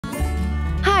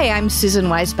Hi, I'm Susan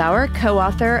Bauer,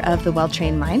 co-author of The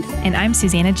Well-Trained Mind. And I'm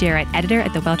Susanna Jarrett, editor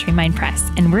at the Well-Trained Mind Press.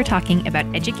 And we're talking about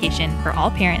education for all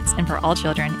parents and for all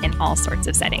children in all sorts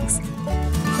of settings.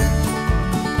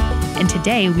 And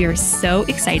today we are so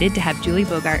excited to have Julie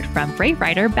Bogart from Brave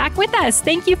Writer back with us.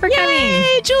 Thank you for coming.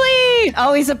 Yay, Julie!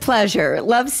 Always a pleasure.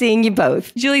 Love seeing you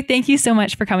both. Julie, thank you so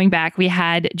much for coming back. We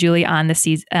had Julie on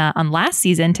on last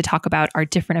season to talk about our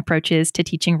different approaches to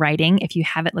teaching writing. If you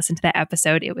haven't listened to that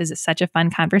episode, it was such a fun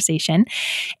conversation.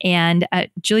 And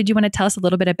Julie, do you want to tell us a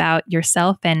little bit about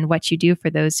yourself and what you do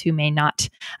for those who may not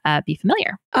be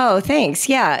familiar? Oh, thanks.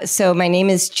 Yeah. So my name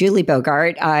is Julie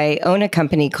Bogart. I own a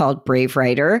company called Brave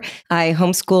Writer. I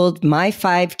homeschooled my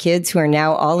 5 kids who are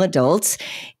now all adults.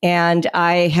 And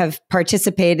I have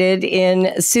participated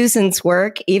in Susan's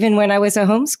work even when I was a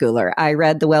homeschooler. I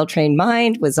read The Well-Trained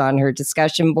Mind, was on her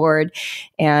discussion board.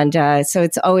 And so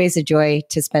it's always a joy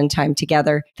to spend time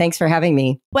together. Thanks for having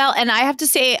me. Well, and I have to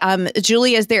say,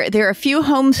 Julie, there are a few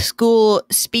homeschool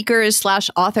speakers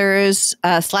 / authors /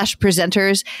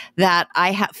 presenters that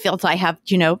I have felt I have,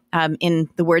 in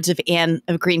the words of Anne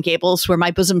of Green Gables, were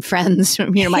my bosom friends,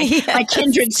 my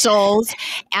kindred souls.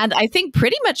 And I think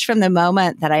pretty much from the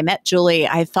moment that I met Julie,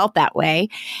 I felt that way.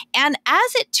 And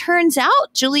as it turns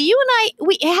out, Julie, you and I,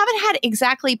 we haven't had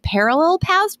exactly parallel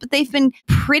paths, but they've been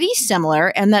pretty similar.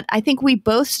 And that I think we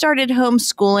both started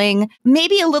homeschooling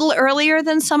maybe a little earlier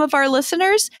than some of our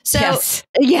listeners. So,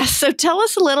 yes. So tell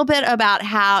us a little bit about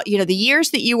how, the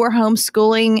years that you were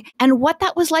homeschooling and what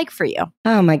that was like for you.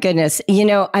 Oh, my goodness.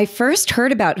 I first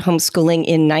heard about homeschooling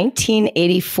in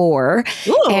 1984.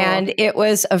 Ooh. And it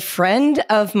was a friend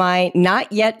of my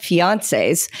not yet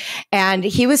fiance's. And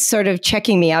he was sort of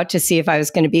checking me out to see if I was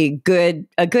going to be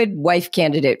a good wife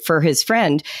candidate for his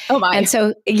friend. Oh, my. And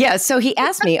so he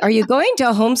asked me, are you going to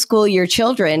homeschool your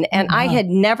children? And I had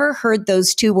never heard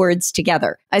those 2 words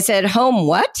together. I said, home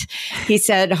what? He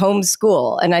said,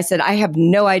 homeschool. And I said, I have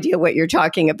no idea what you're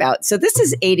talking about. So this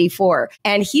is 84.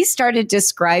 And he started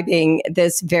describing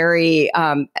this very,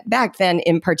 back then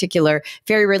in particular,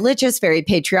 very religious, very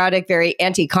patriotic, very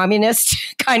anti-communist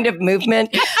kind of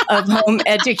movement of home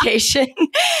education.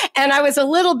 And I was a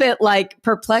little bit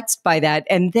perplexed by that.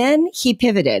 And then he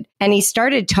pivoted and he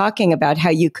started talking about how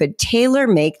you could tailor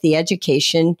make the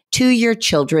education to your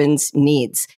children's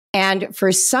needs. And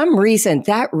for some reason,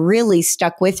 that really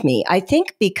stuck with me. I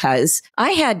think because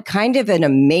I had kind of an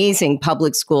amazing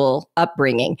public school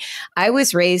upbringing. I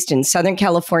was raised in Southern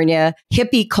California,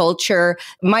 hippie culture.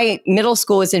 My middle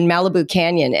school was in Malibu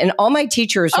Canyon, and all my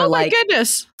teachers were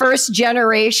first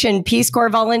generation Peace Corps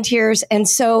volunteers. And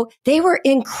so they were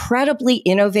incredibly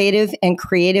innovative and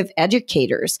creative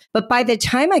educators. But by the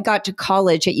time I got to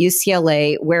college at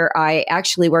UCLA, where I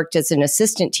actually worked as an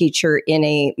assistant teacher in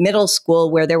a middle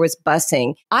school where there was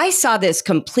busing, I saw this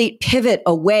complete pivot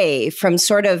away from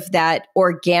sort of that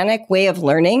organic way of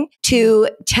learning to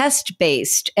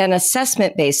test-based and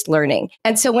assessment-based learning.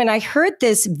 And so when I heard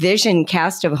this vision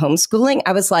cast of homeschooling,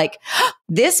 I was like,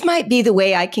 this might be the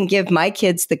way I can give my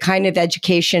kids the kind of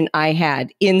education I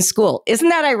had in school. Isn't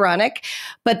that ironic?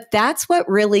 But that's what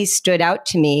really stood out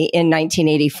to me in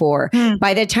 1984.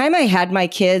 By the time I had my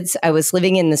kids, I was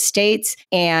living in the States,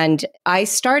 and I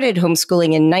started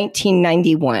homeschooling in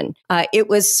 1991. It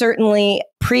was certainly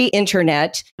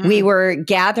pre-internet. We were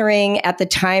gathering at the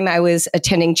time I was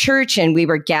attending church, and we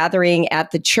were gathering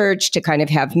at the church to kind of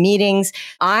have meetings.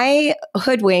 I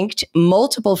hoodwinked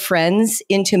multiple friends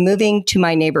into moving to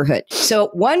my neighborhood. So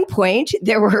at one point,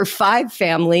 there were 5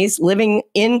 families living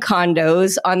in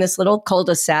condos on this little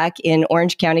cul-de-sac in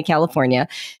Orange County, California.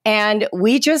 And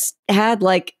we just had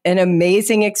an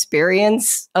amazing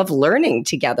experience of learning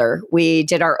together. We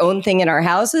did our own thing in our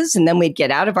houses, and then we'd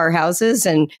get out of our houses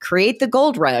and create the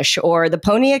Gold Rush or the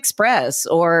Pony Express,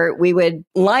 or we would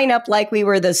line up like we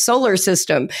were the solar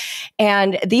system.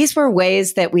 And these were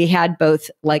ways that we had both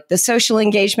the social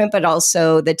engagement, but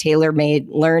also the tailor-made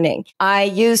learning. I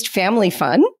used Family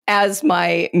Fun as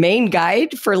my main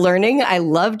guide for learning. I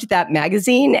loved that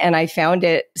magazine, and I found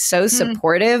it so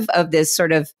supportive of this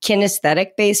sort of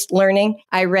kinesthetic-based learning.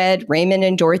 I read Raymond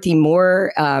and Dorothy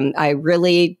Moore. I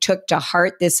really took to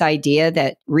heart this idea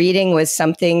that reading was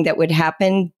something that would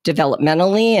happen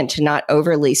developmentally and to not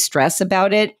overly stress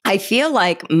about it. I feel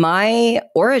like my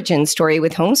origin story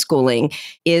with homeschooling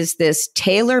is this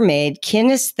tailor-made,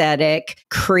 kinesthetic,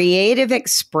 creative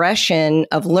expression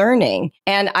of learning.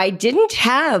 And I didn't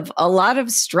have of a lot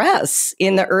of stress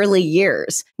in the early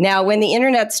years. Now, when the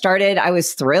internet started, I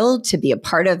was thrilled to be a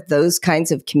part of those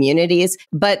kinds of communities.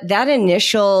 But that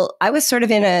I was sort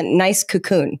of in a nice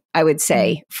cocoon, I would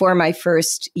say, for my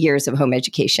first years of home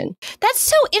education. That's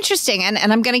so interesting. And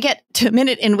I'm going to get to a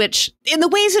minute in the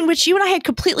ways in which you and I had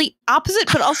completely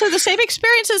opposite, but also the same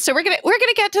experiences. So we're going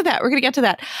to get to that. We're going to get to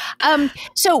that.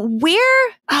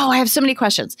 I have so many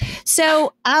questions.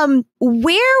 So,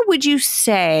 where would you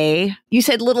say, you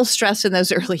said little stress in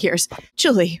those early years.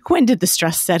 Julie, when did the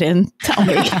stress set in? Tell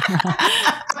me.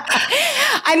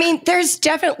 I mean, there's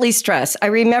definitely stress. I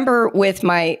remember with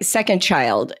my second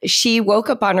child, she woke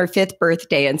up on her 5th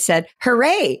birthday and said,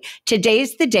 "Hooray,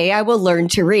 today's the day I will learn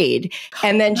to read."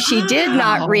 And then she did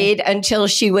not read until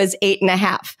she was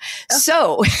 8.5.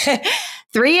 So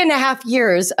 3.5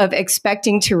 years of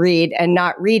expecting to read and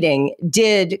not reading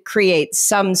did create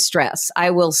some stress.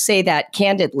 I will say that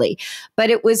candidly. But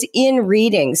it was in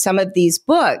reading some of these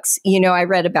books. I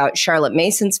read about Charlotte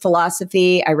Mason's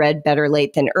philosophy. I read Better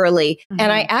Late Than Early.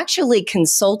 And I actually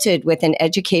consulted with an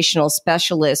educational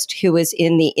specialist who was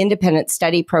in the independent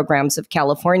study programs of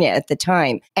California at the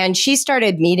time. And she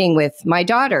started meeting with my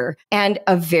daughter. And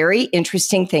a very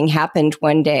interesting thing happened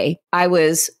one day. I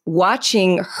was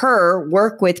watching her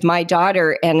work with my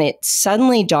daughter, and it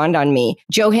suddenly dawned on me,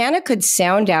 Johanna could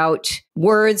sound out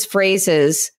words,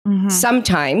 phrases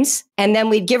sometimes, and then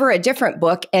we'd give her a different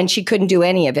book and she couldn't do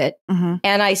any of it.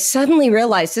 And I suddenly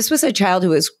realized this was a child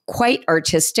who was quite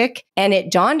artistic, and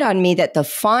it dawned on me that the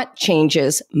font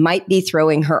changes might be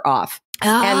throwing her off.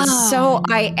 And so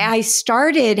I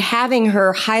started having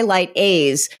her highlight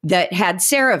A's that had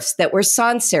serifs, that were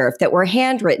sans serif, that were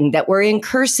handwritten, that were in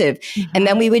cursive. And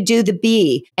then we would do the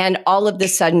B, and all of the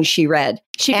sudden she read.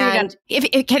 She figured out,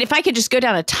 if I could just go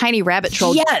down a tiny rabbit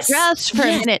trail just for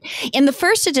a minute. In the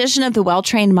first edition of The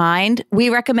Well-Trained Mind, we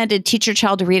recommended Teach Your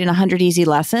Child to Read in 100 Easy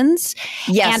Lessons.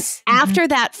 Yes. And after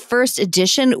that first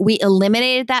edition, we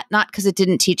eliminated that, not because it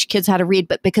didn't teach kids how to read,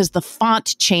 but because the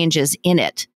font changes in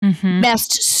it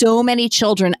messed so many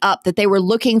children up that they were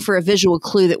looking for a visual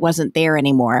clue that wasn't there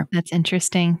anymore. That's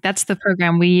interesting. That's the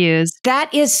program we use.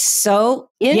 That is so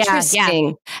interesting.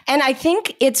 Yeah. And I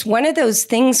think it's one of those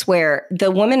things where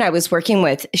the woman I was working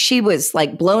with, she was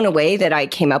like blown away that I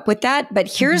came up with that. But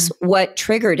here's what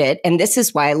triggered it. And this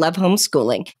is why I love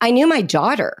homeschooling. I knew my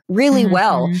daughter really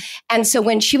well. And so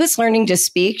when she was learning to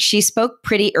speak, she spoke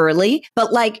pretty early,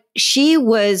 but like she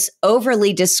was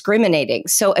overly discriminating.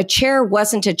 So a chair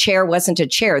wasn't a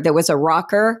chair. There was a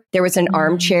rocker. There was an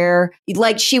armchair.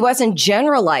 Like she wasn't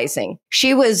generalizing.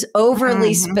 She was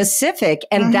overly specific.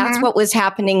 And that's what was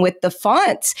happening with the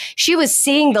fonts. She was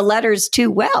seeing the letters too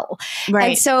well. Right.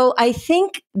 And so I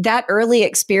think that early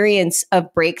experience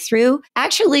of breakthrough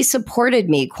actually supported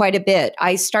me quite a bit.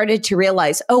 I started to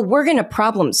realize, we're going to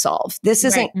problem solve. This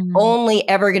isn't only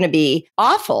ever going to be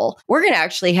awful. We're going to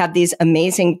actually have these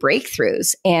amazing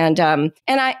breakthroughs. And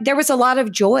there was a lot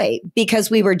of joy because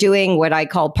we were doing what I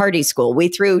call party school. We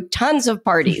threw tons of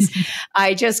parties.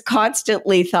 I just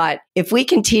constantly thought, if we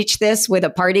can teach this with a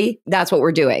party, that's what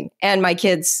we're doing. And my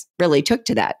kids really took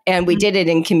to that. And we did it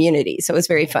in community. So it was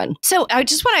very fun. So I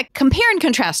just want to compare and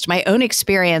contrast my own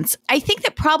experience. I think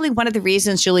that probably one of the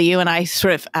reasons, Julie, you and I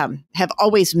sort of have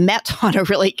always met on a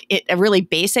really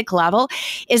basic level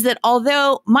is that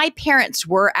although my parents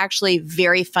were actually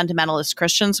very fundamentalist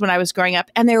Christians when I was growing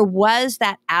up, and there was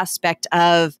that aspect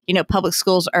of, public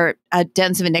schools are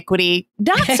dens of iniquity,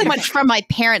 not so much from my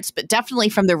parents, but definitely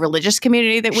from the religious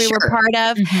community that we were part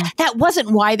of. That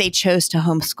wasn't why they chose to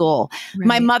homeschool. Right.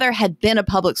 My mother had been a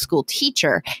public school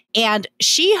teacher, and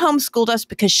she homeschooled us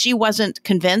because she wasn't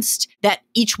convinced that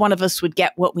each one of us would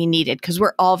get what we needed, because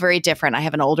we're all very different. I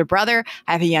have an older brother,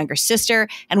 I have a younger sister,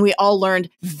 and we all learned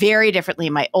very differently.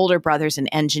 My older brother's an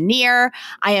engineer.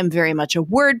 I am very much a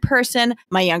word person.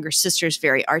 My younger sister's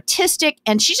very artistic,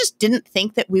 and she just didn't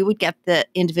think that we would get the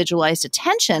individualized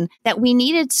attention that we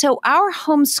needed. So our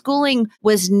homeschooling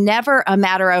was never a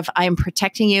matter of, I'm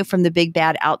protecting you from the big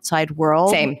bad outside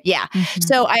world. Same. Yeah.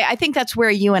 So I think that's where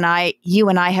you and I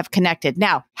have connected.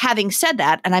 Now, having said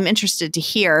that, and I'm interested to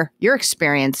hear your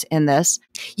experience in this,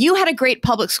 you had a great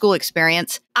public school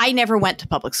experience. I never went to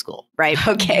public school, right?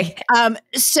 Okay.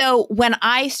 So when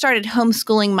I started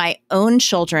homeschooling my own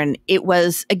children, it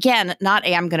was, again, not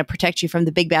I'm going to protect you from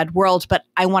the big bad world, but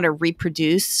I want to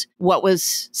reproduce what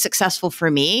was successful for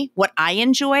me, what I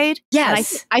enjoyed.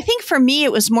 Yes. And I think for me,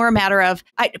 it was more a matter of,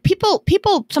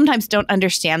 people sometimes don't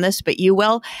understand this, but you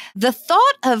will. The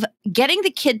thought of getting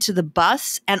the kid to the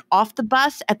bus and off the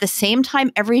bus at the same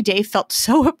time every day felt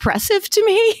so oppressive to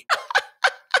me.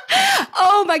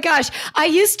 Oh my gosh. I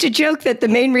used to joke that the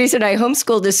main reason I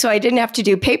homeschooled is so I didn't have to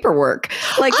do paperwork.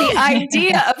 Like the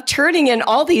idea of turning in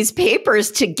all these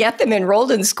papers to get them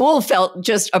enrolled in school felt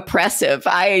just oppressive.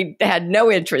 I had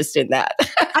no interest in that.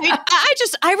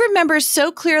 I remember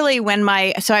so clearly when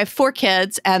so I have 4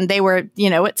 kids and they were,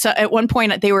 at one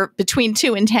point they were between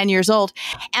 2 and 10 years old.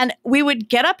 And we would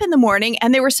get up in the morning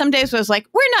and there were some days where I was like,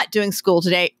 we're not doing school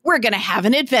today. We're going to have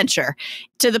an adventure,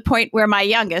 to the point where my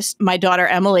youngest, my daughter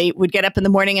Emily, would get up in the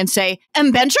morning and say,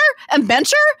 adventure, because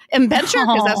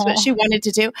that's what she wanted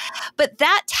to do. But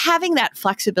having that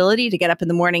flexibility to get up in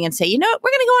the morning and say, you know what,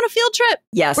 we're going to go on a field trip.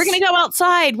 Yes. We're going to go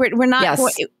outside. We're not Yes.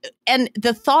 going. And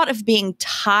the thought of being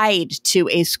tied to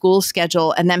a school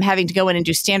schedule and them having to go in and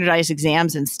do standardized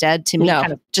exams instead, to me,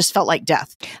 kind of just felt like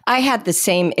death. I had the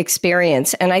same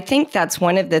experience. And I think that's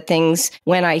one of the things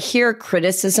when I hear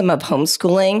criticism of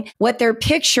homeschooling, what they're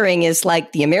picturing is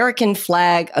like the American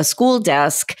flag, a school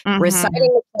desk, reciting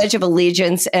the Pledge of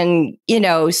Allegiance and,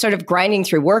 sort of grinding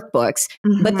through workbooks.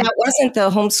 But that wasn't the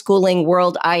homeschooling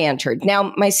world I entered.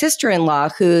 Now, my sister-in-law,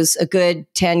 who's a good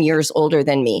 10 years older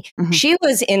than me, she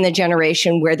was in the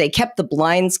generation where they kept the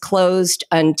blinds closed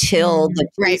until the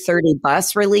 3:30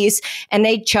 bus release, and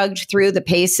they chugged through the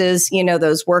paces,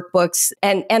 those workbooks.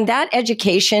 And that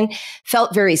education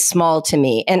felt very small to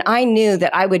me. And I knew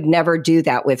that I would never do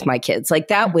that with my kids. Like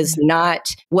that was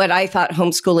not what I thought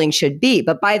homeschooling should be.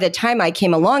 But by the time I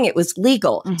came along, it was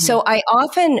legal. So I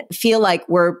often feel like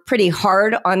we're pretty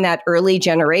hard on that early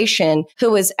generation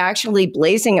who was actually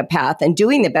blazing a path and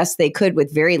doing the best they could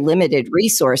with very limited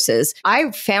resources.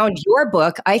 I found your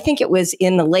book, I think it was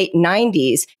in the late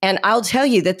 90s. And I'll tell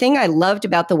you, the thing I loved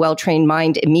about The Well-Trained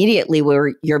Mind immediately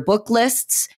were your book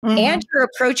lists and your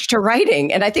approach to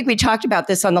writing. And I think we talked about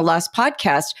this on the last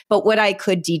podcast, but what I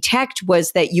could detect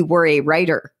was that you were a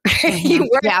writer. You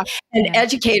were an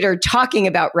educator talking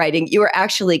about writing. You were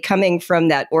actually coming from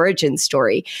that origin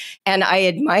story. And I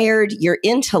admired your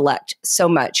intellect so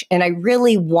much. And I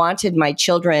really wanted my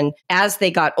children, as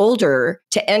they got older,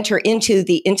 to enter into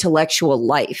the intellectual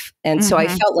life. And so I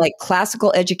felt like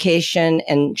classical education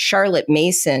and Charlotte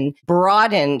Mason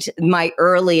broadened my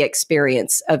early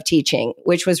experience of teaching,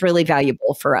 which was really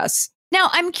valuable for us. Now,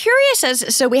 I'm curious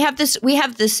so we have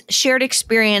this shared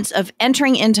experience of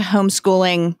entering into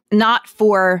homeschooling, not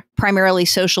for primarily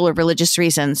social or religious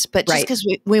reasons, but just because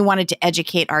we wanted to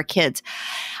educate our kids.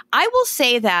 I will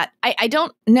say that I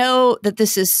don't know that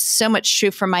this is so much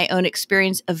true from my own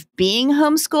experience of being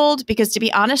homeschooled, because to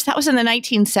be honest, that was in the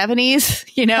 1970s.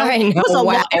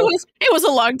 It was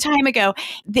a long time ago.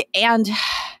 And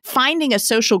finding a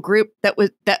social group that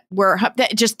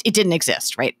it didn't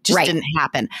exist, right? Just didn't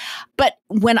happen. But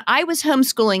when I was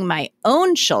homeschooling my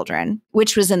own children,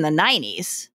 which was in the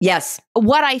 90s,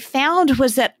 what I found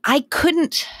was that I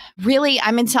couldn't really,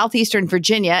 I'm in Southeastern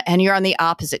Virginia and you're on the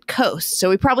opposite coast. So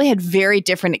we probably had very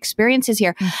different experiences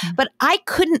here, but I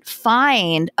couldn't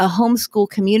find a homeschool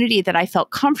community that I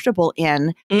felt comfortable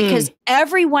in, because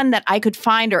everyone that I could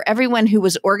find, or everyone who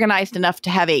was organized enough to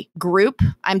have a group,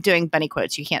 I'm doing bunny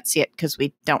quotes. You can't see it because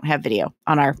we don't have video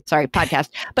on our, podcast,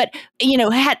 but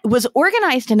was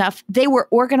organized enough. They were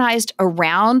organized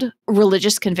around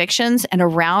religious convictions and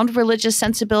around religious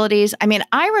sensibilities. I mean,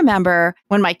 I remember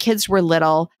when my kids were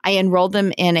little, I enrolled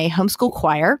them in a homeschool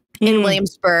choir in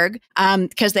Williamsburg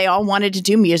because they all wanted to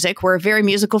do music. We're a very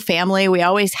musical family. We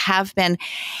always have been.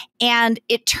 And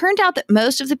it turned out that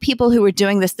most of the people who were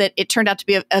doing this, that it turned out to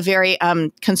be a very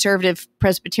conservative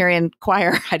Presbyterian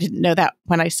choir. I didn't know that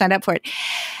when I signed up for it.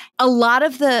 A lot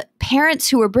of the parents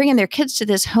who were bringing their kids to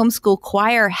this homeschool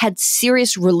choir had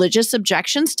serious religious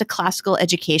objections to classical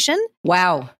education.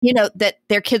 Wow. That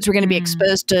their kids were going to be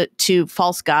exposed to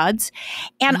false gods.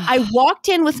 And I walked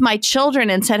in with my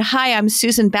children and said, "Hi, I'm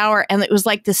Susan Bauer." And it was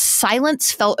like the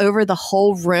silence fell over the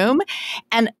whole room.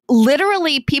 And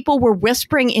literally people were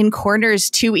whispering in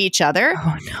corners to each other.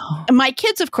 Oh, no. And my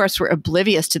kids, of course, were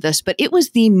oblivious to this, but it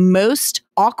was the most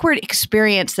awkward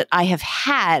experience that I have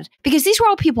had, because these were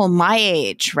all people my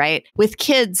age, right? With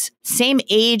kids same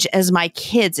age as my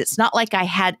kids. It's not like I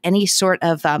had any sort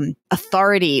of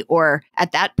authority, or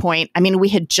at that point, I mean, we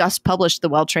had just published The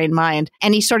Well-Trained Mind,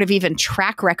 any sort of even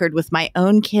track record with my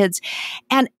own kids.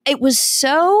 And it was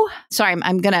so, sorry,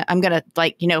 I'm gonna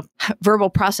verbal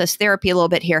process therapy a little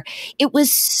bit here. It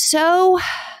was so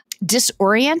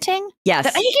disorienting. Yes.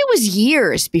 That I think it was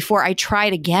years before I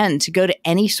tried again to go to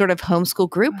any sort of homeschool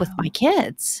group with my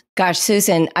kids. Gosh,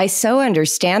 Susan, I so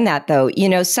understand that though.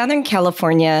 Southern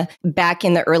California back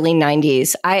in the early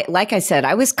 90s, like I said,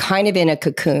 I was kind of in a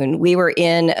cocoon. We were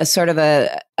in a sort of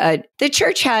the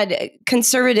church had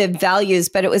conservative values,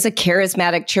 but it was a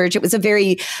charismatic church. It was a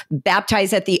very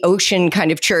baptized at the ocean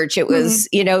kind of church. It was,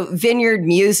 vineyard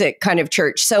music kind of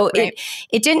church. So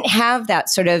it didn't have that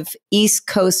sort of East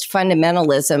Coast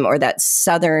fundamentalism or that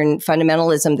Southern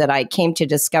fundamentalism that I came to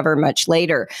discover much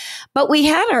later. But we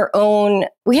had our own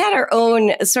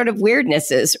sort of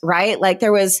weirdnesses, right? Like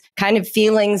there was kind of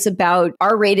feelings about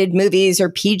R-rated movies or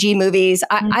PG movies.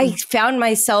 I found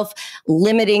myself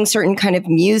limiting certain kind of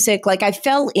music. Like I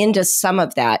fell into some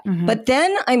of that. But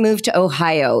then I moved to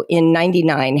Ohio in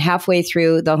 99, halfway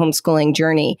through the homeschooling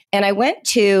journey. And I went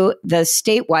to the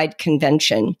statewide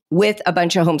convention with a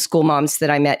bunch of homeschool moms that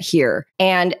I met here.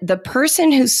 And the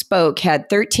person who spoke had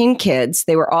 13 kids.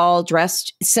 They were all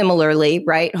dressed similarly,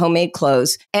 right? Homemade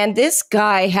clothes. And this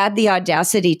guy had the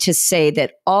audacity to say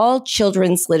that all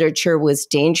children's literature was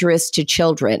dangerous to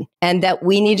children and that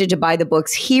we needed to buy the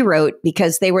books he wrote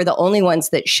because they were the only ones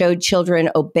that showed children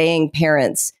obeying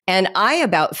parents. And I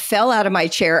about fell out of my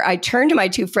chair. I turned to my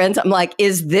two friends. I'm like,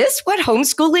 is this what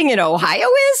homeschooling in Ohio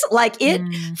is? Like it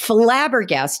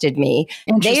flabbergasted me.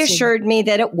 They assured me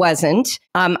that it wasn't.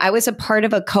 I was a part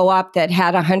of a co-op that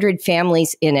had 100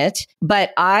 families in it,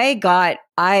 but I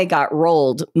got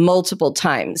rolled multiple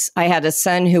times. I had a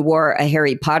son who wore a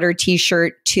Harry Potter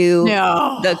t-shirt to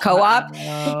the co-op.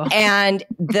 And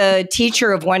the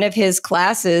teacher of one of his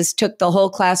classes took the whole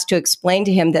class to explain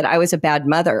to him that I was a bad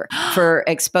mother for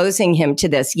exposing him to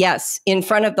this. Yes, in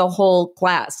front of the whole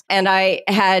class. And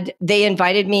they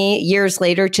invited me years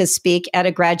later to speak at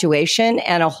a graduation,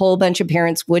 and a whole bunch of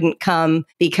parents wouldn't come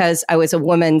because I was a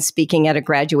woman speaking at a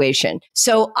graduation.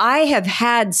 So I have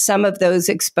had some of those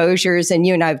exposures, and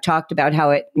you and I have talked about how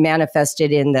it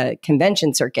manifested in the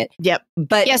convention circuit. Yep.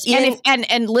 But yes,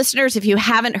 and listeners, if you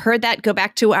haven't heard that, go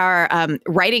back to our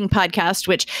writing podcast,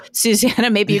 which Susanna,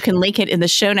 maybe you can link it in the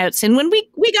show notes. And when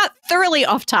we got thoroughly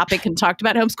off topic and talked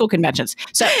about homeschool conventions.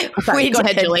 So sorry, go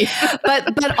ahead, Julie.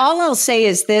 but all I'll say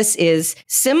is this is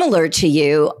similar to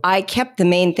you. I kept the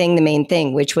main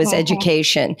thing, which was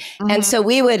education. And so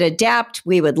we would adapt,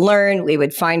 we would learn, we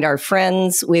would find our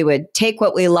friends, we would take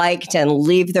what we liked and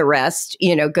leave the rest,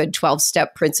 good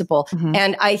 12-step principle.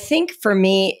 And I think for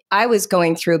me, I was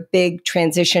going through a big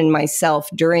transition myself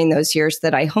during those years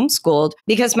that I homeschooled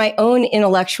because my own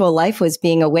intellectual life was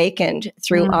being awakened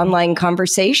through online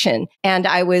conversation. And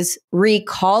I was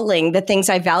recalling the things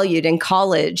I valued in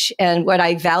college and what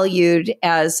I valued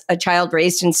as a child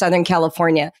raised in Southern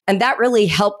California. And that really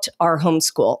helped our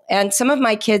homeschool. And some of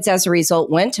my kids, as a result,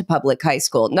 went to public high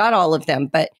school. Not all of them,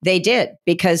 but they did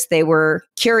because they were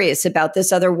curious about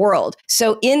this other world.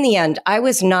 So in the end, I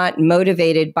was not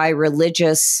motivated by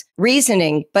religious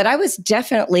reasoning, but I was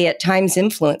definitely at times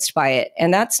influenced by it.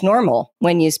 And that's normal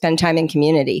when you spend time in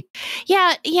community.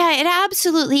 Yeah, it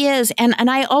absolutely is. And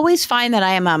I always find that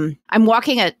I'm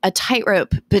walking a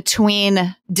tightrope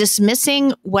between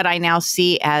dismissing what I now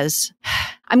see as,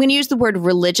 I'm going to use the word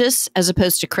religious as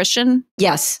opposed to Christian.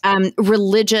 Yes.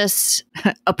 Religious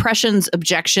oppressions,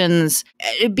 objections,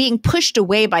 being pushed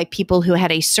away by people who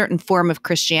had a certain form of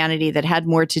Christianity that had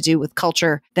more to do with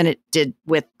culture than it did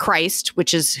with Christ,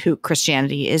 which is who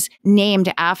Christianity is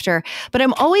named after. But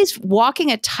I'm always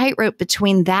walking a tightrope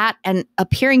between that and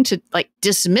appearing to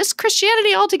dismiss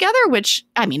Christianity altogether, which,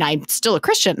 I mean, I'm still a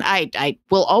Christian. I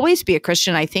will always be a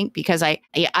Christian, I think, because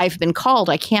I've been called.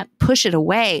 I can't push it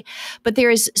away. But there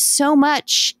is so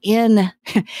much in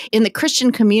the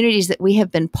Christian communities that we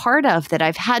have been part of that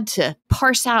I've had to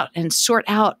parse out and sort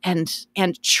out and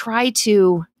try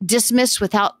to dismiss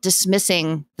without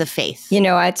dismissing the faith.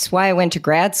 That's why I went to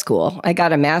grad school. I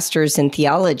got a master's in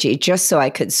theology just so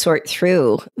I could sort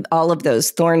through all of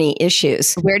those thorny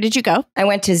issues. Where did you go? I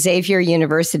went to Xavier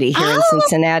University here in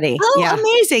Cincinnati. Oh,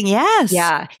 amazing. Yes.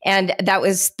 Yeah. And that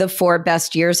was the 4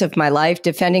 best years of my life,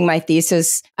 defending my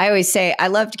thesis. I always say I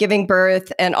loved giving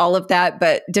birth and all of that,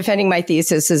 but defending my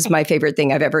thesis is my favorite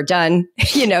thing I've ever done,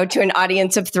 to an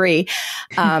audience of 3.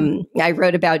 I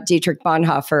wrote about Dietrich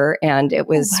Bonhoeffer, and it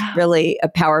was really a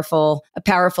powerful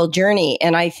journey.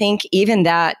 And I think even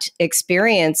that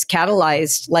experience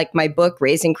catalyzed my book,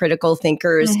 Raising Critical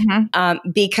Thinkers,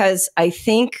 because I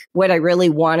think what I really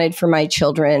wanted for my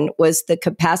children was the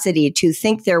capacity to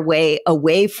think their way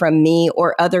away from me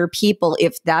or other people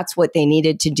if that's what they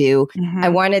needed to do. I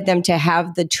wanted them to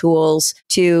have the tools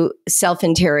to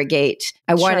self-interrogate.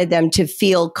 I wanted them to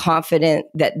feel confident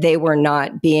that they were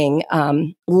not being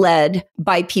led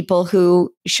by people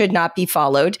who should not be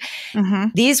followed.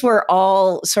 followed. These were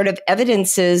all sort of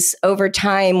evidences over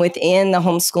time within the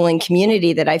homeschooling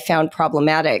community that I found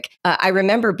problematic. I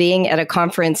remember being at a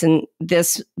conference and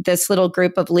this little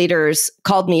group of leaders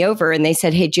called me over and they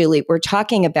said, "Hey, Julie, we're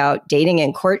talking about dating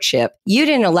and courtship. You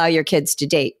didn't allow your kids to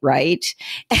date, right?"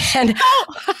 And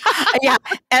yeah,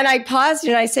 and I paused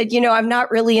and I said, I'm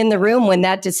not really in the room when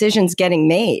that decision's getting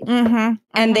made.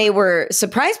 And they were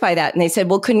surprised by that. And they said,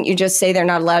 "Well, couldn't you just say they're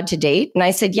not allowed to date?" And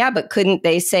I said, "Yeah, but couldn't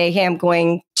they say, hey, I'm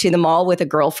going to the mall with a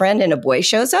girlfriend and a boy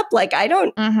shows up?" Like,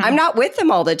 I'm not with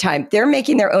them all the time. They're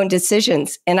making their own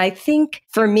decisions. And I think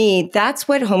for me, that's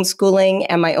what homeschooling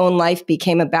and my own life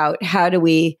became about. How do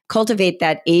we cultivate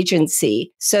that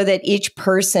agency so that each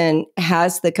person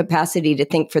has the capacity to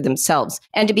think for themselves?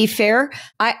 And to be fair,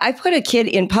 I put a kid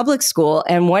in public school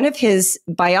and one of his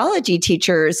biology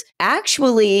teachers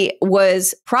actually was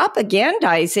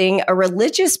propagandizing a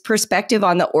religious perspective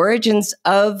on the origins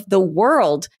of the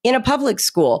world in a public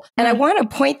school. And I want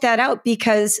to point that out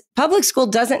because public school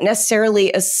doesn't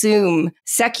necessarily assume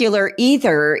secular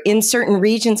either in certain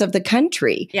regions of the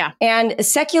country. Yeah. And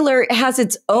secular has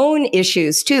its own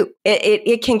issues too.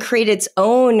 It can create its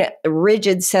own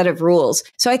rigid set of rules.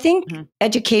 So I think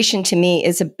education to me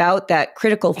is about that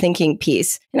critical thinking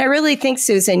piece. And I really think,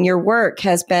 Susan, your work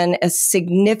has been a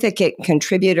significant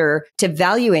contributor to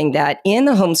valuing that in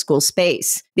the homeschool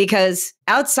space, because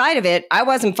outside of it, I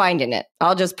wasn't finding it.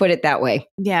 I'll just put it that way.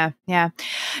 Yeah.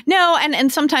 No,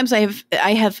 and sometimes I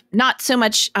have not so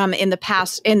much in the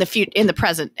past, in the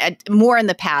present, more in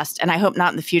the past, and I hope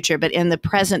not in the future, but in the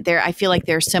present, I feel like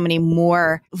there's so many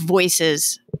more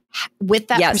voices with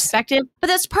that perspective. But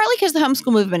that's partly because the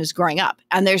homeschool movement is growing up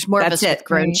and there's more of us with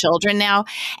grown children now.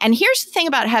 And here's the thing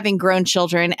about having grown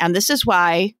children, and this is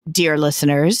why, dear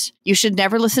listeners, you should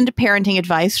never listen to parenting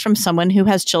advice from someone who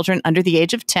has children under the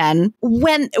age of 10.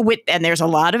 And there's a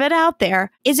lot of it out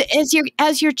there,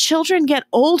 as your children get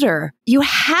older, you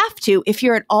have to, if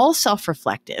you're at all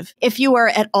self-reflective, if you are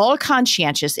at all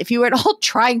conscientious, if you are at all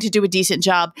trying to do a decent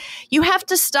job, you have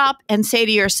to stop and say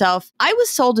to yourself, I was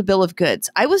sold a bill of goods.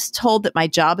 I was told that my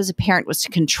job as a parent was to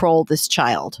control this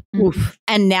child. Oof.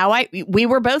 And now we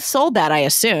were both sold that, I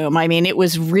assume. I mean, it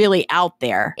was really out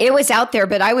there. It was out there,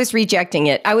 but I was rejecting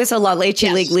it. I was a La Leche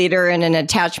League leader and an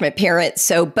attachment parent.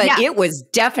 It was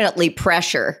definitely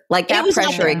pressure. Like that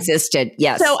pressure existed.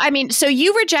 Yes. So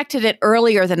you rejected it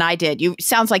earlier than I did.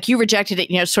 Sounds like you rejected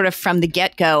it, sort of from the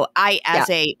get-go.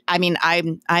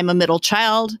 I'm a middle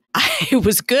child. I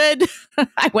was good.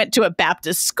 I went to a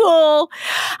Baptist school.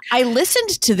 I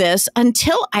listened to this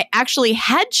until I actually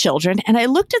had children, and I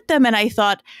looked at them and I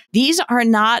thought, these are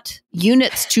not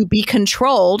units to be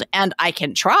controlled, and I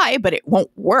can try, but it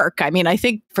won't work. I mean, I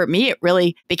think for me, it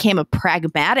really became a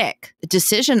pragmatic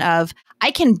decision of, I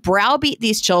can browbeat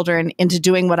these children into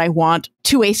doing what I want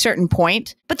to a certain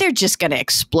point, but they're just going to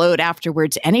explode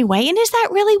afterwards anyway. And is that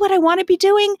really what I want to be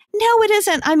doing? No, it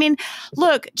isn't. I mean,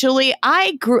 look, Julie,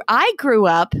 I grew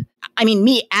up. I mean,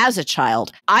 me as a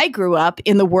child, I grew up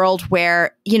in the world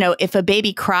where, if a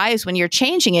baby cries when you're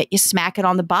changing it, you smack it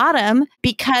on the bottom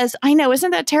because I know,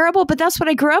 isn't that terrible? But that's what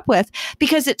I grew up with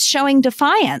because it's showing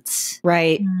defiance.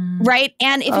 Right. Right.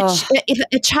 And if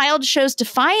a child shows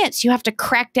defiance, you have to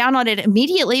crack down on it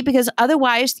immediately because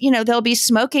otherwise, they'll be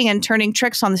smoking and turning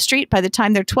tricks on the street by the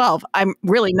time they're 12. I'm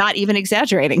really not even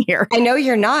exaggerating here. I know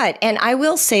you're not. And I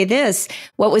will say this,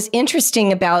 what was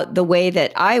interesting about the way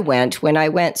that I went when I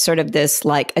went sort of this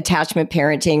like attachment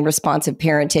parenting, responsive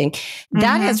parenting,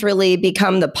 that has really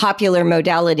become the popular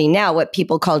modality now, what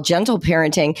people call gentle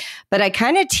parenting. But I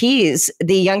kind of tease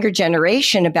the younger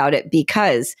generation about it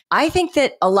because I think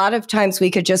that a lot of times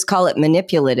we could just call it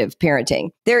manipulative parenting.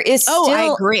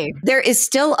 I agree. There is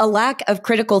still a lack of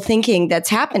critical thinking that's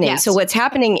happening. Yes. So what's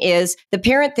happening is the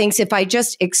parent thinks if I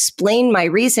just explain my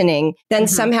reasoning, then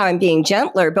somehow I'm being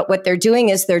gentler. But what they're doing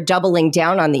is they're doubling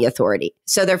down on the authority.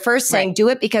 So they're first saying, do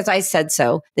it because I said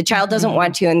so. The child doesn't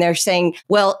want to. And they're saying,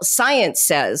 well, science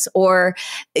says, or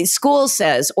school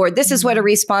says, or this is what a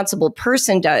responsible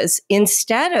person does,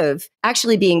 instead of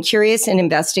actually being curious and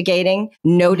investigating,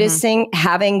 noticing,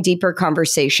 having deeper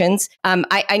conversations.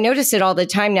 I notice it all the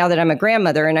time now that I'm a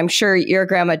grandmother, and I'm sure you're a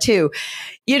grandma too.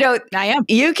 I am.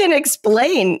 You can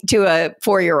explain to a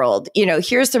 4-year-old,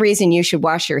 here's the reason you should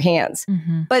wash your hands.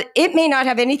 But it may not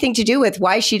have anything to do with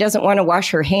why she doesn't want to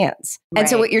wash her hands. Right. And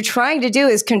so what you're trying to do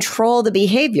is control the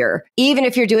behavior, even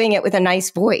if you're doing it with a nice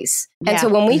voice. And so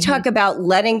when we talk about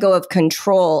letting go of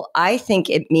control, I think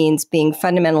it means being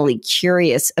fundamentally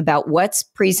curious about what's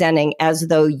presenting as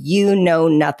though you know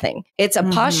nothing. It's a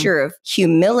posture of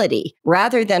humility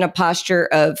rather than a posture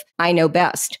of I know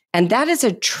best. And that is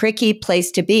a tricky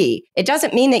place to be. It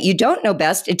doesn't mean that you don't know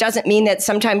best. It doesn't mean that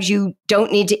sometimes you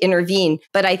don't need to intervene.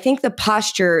 But I think the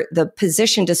posture, the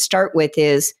position to start with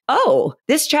is, oh,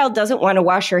 this child doesn't want to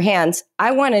wash her hands.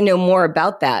 I want to know more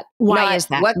about that. Why is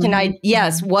that? What can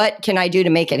what can I do to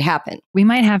make it happen? We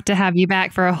might have to have you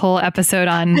back for a whole episode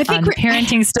on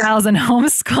parenting styles and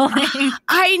homeschooling.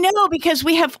 I know, because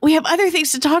we have other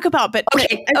things to talk about, but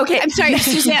okay. I'm sorry,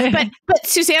 Susanna, but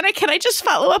Susanna, can I just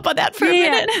follow up on that for a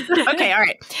minute? Okay.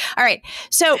 All right.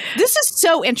 So this is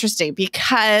so interesting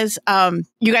because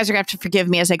you guys are going to have to forgive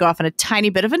me as I go off on a tiny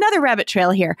bit of another rabbit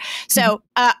trail here. So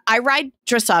I ride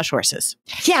dressage horses.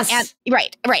 Yes. And,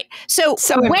 right. So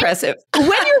impressive. When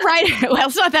you're riding, well,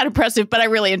 it's not that impressive, but I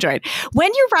really enjoy it. When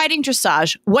you're riding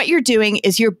dressage, what you're doing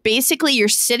is you're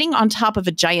sitting on top of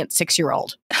a giant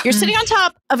 6-year-old. You're sitting on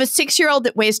top of a 6-year-old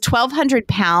that weighs 1,200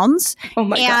 pounds. Oh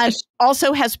my gosh.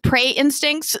 Also has prey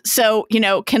instincts. So,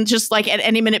 can just like at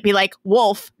any minute be like,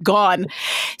 wolf, gone.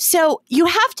 So you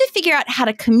have to figure out how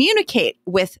to communicate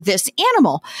with this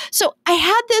animal. So I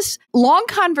had this long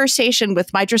conversation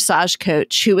with my dressage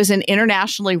coach, who is an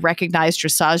internationally recognized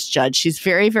dressage judge. She's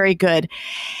very, very good.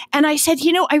 And I said,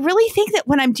 I really think that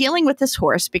when I'm dealing with this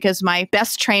horse, because my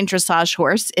best trained dressage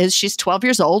horse she's 12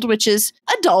 years old, which is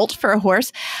adult for a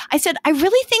horse. I said, I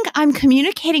really think I'm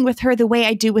communicating with her the way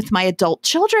I do with my adult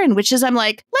children, which is I'm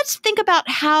like, let's think about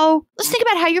how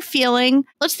you're feeling.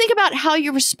 Let's think about how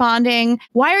you're responding.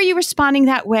 Why are you responding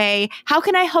that way? How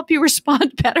can I help you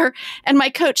respond better? And my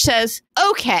coach says,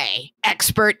 okay,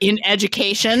 expert in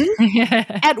education.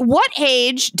 At what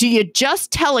age do you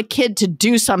just tell a kid to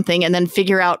do something and then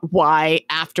figure out why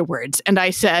afterwards? And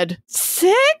I said,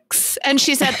 6. And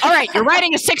she said, all right, you're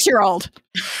riding a 6-year-old.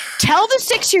 Tell the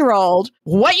 6-year-old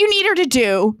what you need her to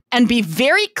do and be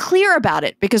very clear about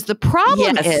it. Because the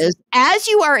problem is, as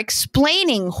you are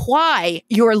explaining why,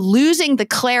 you're losing the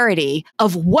clarity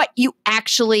of what you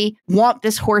actually want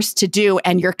this horse to do,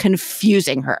 and you're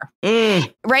confusing her.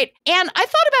 Right? And I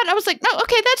thought about it. I was like, no,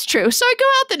 okay, that's true. So I go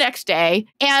out the next day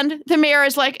and the mare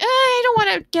is like, I don't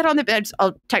want to get on the bed.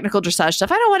 Technical dressage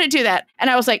stuff. I don't want to do that. And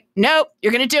I was like, nope,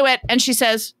 you're going to do it. And she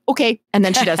says, okay. And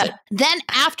then she does it. Then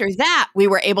after that, we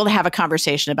were able to have a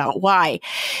conversation about why.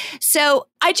 So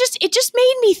it just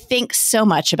made me think so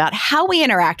much about how we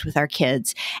interact with our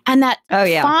kids, and that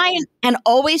fine and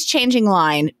always changing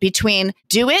line between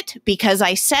do it because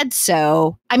I said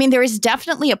so. I mean, there is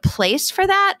definitely a place for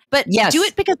that, but do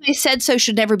it because I said so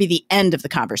should never be the end of the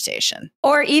conversation.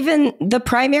 Or even the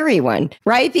primary one,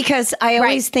 right? Because I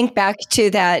always think back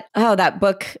to that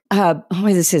book.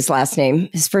 What is his last name?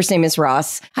 His first name is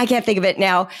Ross. I can't think of it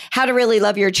now. How to Really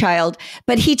Love Your Child.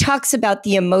 But he talks about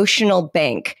the emotional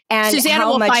bank. And Susanna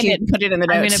will find it and put it in the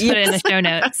notes. I'm going to put it in the show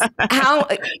notes.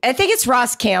 I think it's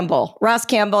Ross Campbell.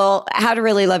 How to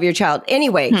Really Love Your Child.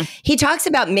 Anyway, he talks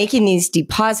about making these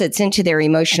deposits into their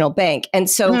emotional bank. And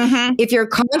so if you're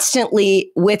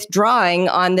constantly withdrawing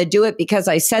on the do it because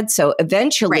I said so,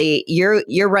 eventually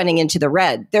you're running into the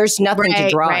red. There's nothing to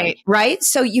draw on, right?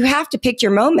 So you have to pick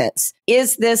your moments.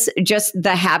 Is this just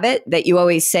the habit that you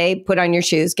always say, put on your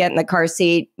shoes, get in the car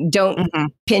seat, don't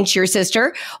pinch your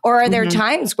sister? Or are there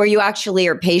times where you actually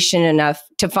are patient enough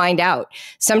to find out?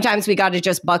 Sometimes we got to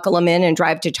just buckle them in and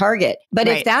drive to Target. But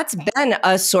if that's been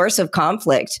a source of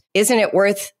conflict, isn't it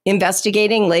worth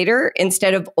investigating later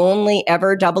instead of only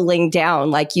ever doubling down,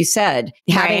 like you said,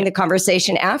 having the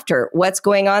conversation after? What's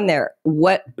going on there?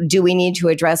 What do we need to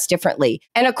address differently?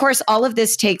 And of course, all of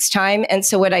this takes time. And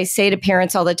so what I say to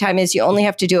parents all the time is you only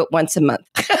have to do it once a month.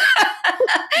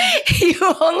 You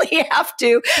only have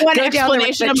to go down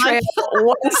the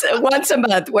trail once a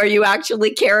month where you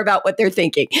actually care about what they're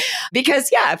thinking. Because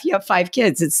if you have 5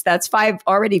 kids, that's 5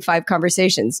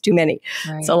 conversations, too many.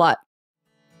 Right. It's a lot.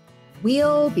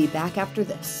 We'll be back after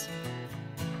this.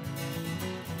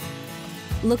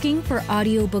 Looking for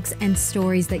audiobooks and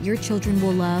stories that your children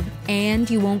will love and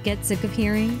you won't get sick of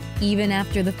hearing, even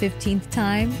after the 15th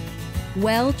time?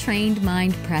 Well-Trained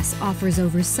Mind Press offers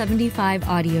over 75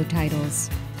 audio titles.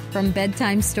 From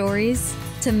bedtime stories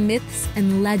to myths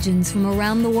and legends from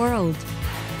around the world,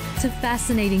 to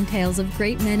fascinating tales of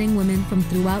great men and women from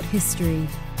throughout history,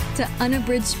 to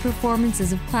unabridged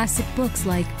performances of classic books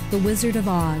like The Wizard of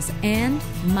Oz and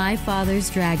My Father's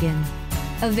Dragon.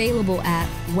 Available at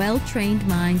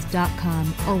welltrainedmind.com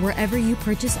or wherever you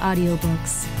purchase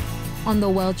audiobooks. On the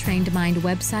Well-Trained Mind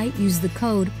website, use the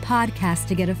code PODCAST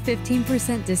to get a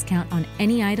 15% discount on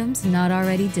any items not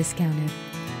already discounted.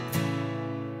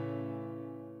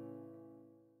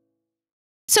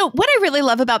 So what I really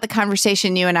love about the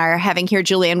conversation you and I are having here,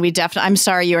 Julie, and I'm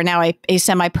sorry, you are now a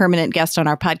semi-permanent guest on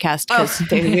our podcast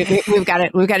because we've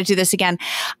got to do this again.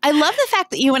 I love the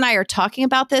fact that you and I are talking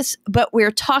about this, but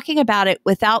we're talking about it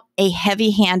without a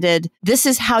heavy-handed, this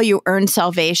is how you earn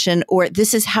salvation, or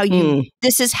this is how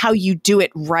you do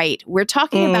it right. We're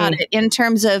talking about it in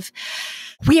terms of,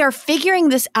 we are figuring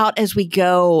this out as we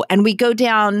go, and we go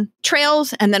down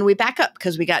trails and then we back up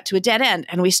because we got to a dead end,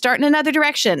 and we start in another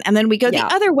direction and then we go the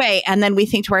other way. And then we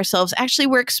think to ourselves, actually,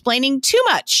 we're explaining too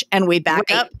much, and we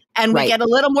back up and we get a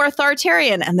little more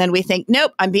authoritarian. And then we think,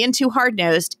 nope, I'm being too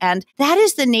hard-nosed. And that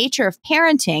is the nature of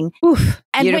parenting. Oof,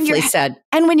 and beautifully said.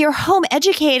 And when you're home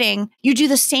educating, you do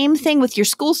the same thing with your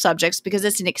school subjects because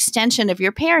it's an extension of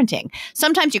your parenting.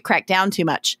 Sometimes you crack down too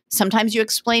much. Sometimes you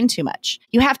explain too much.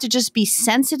 You have to just be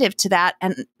sensitive to that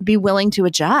and be willing to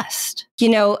adjust. You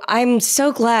know, I'm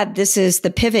so glad this is the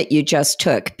pivot you just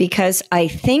took, because I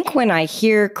think when I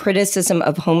hear criticism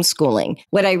of homeschooling,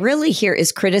 what I really hear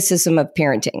is criticism of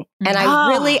parenting. And I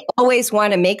really always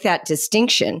want to make that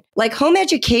distinction. Like, home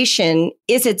education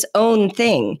is its own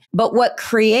thing, but what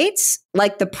creates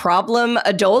like the problem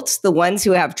adults, the ones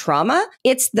who have trauma,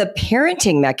 it's the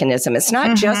parenting mechanism. It's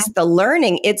not just the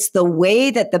learning. It's the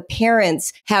way that the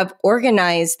parents have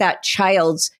organized that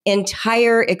child's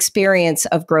entire experience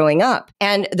of growing up.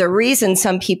 And the reason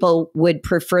some people would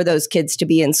prefer those kids to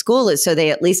be in school is so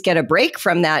they at least get a break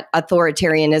from that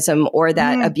authoritarianism or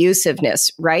that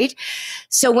abusiveness, right?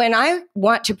 So when I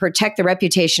want to protect the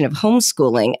reputation of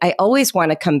homeschooling, I always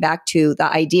want to come back to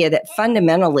the idea that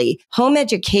fundamentally home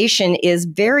education is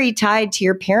very tied to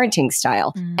your parenting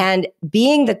style. And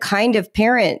being the kind of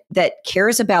parent that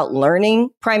cares about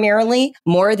learning primarily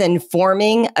more than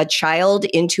forming a child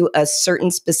into a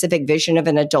certain specific vision of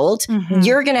an adult,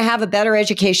 you're going to have a better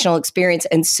educational experience,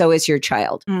 and so is your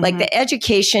child. Like, the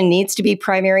education needs to be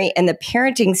primary, and the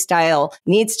parenting style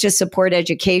needs to support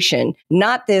education,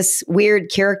 not this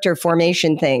weird character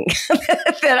formation thing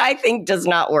that I think does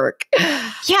not work.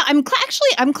 Yeah, I'm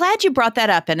glad you brought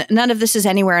that up. And none of this is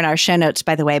anywhere in our show notes,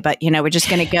 by the way, but we're just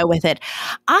going to go with it.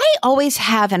 I always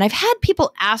have, and I've had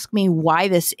people ask me why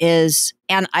this is,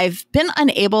 and I've been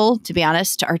unable, to be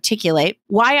honest, to articulate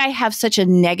why I have such a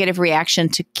negative reaction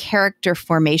to character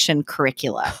formation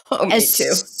curricula. Oh, me too.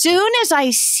 As soon as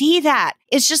I see that,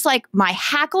 it's just like my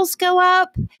hackles go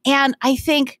up, and I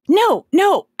think, no.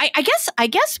 I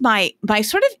guess my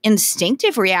sort of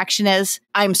instinctive reaction is,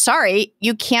 I'm sorry,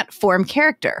 you can't form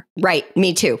character. Right.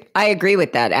 Me too. I agree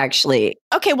with that, actually.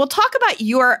 Okay, well, talk about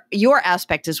your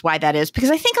aspect as why that is, because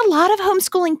I think a lot of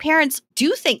homeschooling parents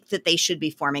do think that they should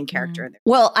be forming character.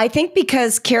 Well, I think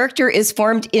because character is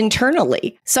formed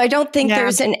internally. So I don't think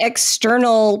there's an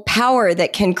external power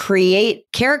that can create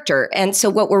character. And so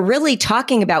what we're really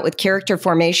talking about with character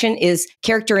formation is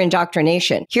character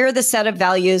indoctrination. Here are the set of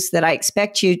values that I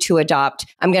expect you to adopt.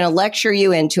 I'm going to lecture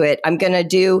you into it.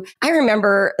 I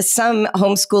remember some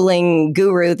homeschooling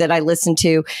guru that I listened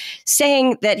to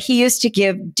saying that he used to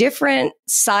give different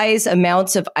size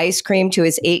amounts of ice cream to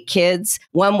his 8 kids.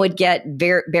 One would get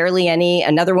barely any.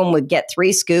 Another one would get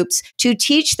 3 scoops to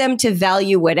teach them to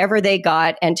value whatever they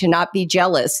got and to not be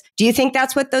jealous. Do you think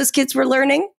that's what those kids were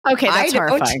learning? Okay, that's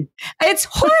horrifying. It's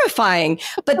horrifying.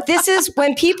 But this is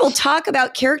when people talk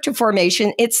about character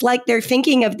formation, it's like they're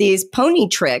thinking of these pony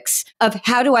tricks of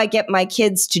how do I get my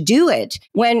kids to do it?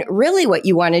 When really what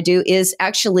you want to do is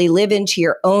actually live into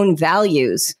your own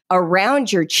values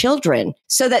around your children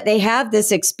so that they have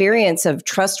this experience of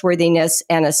trustworthiness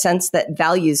and a sense that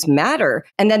values matter.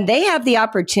 And then they have the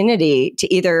opportunity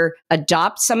to either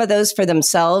adopt some of those for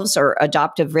themselves or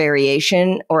adopt a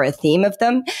variation or a theme of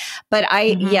them. But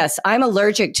yes, I'm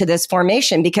allergic to this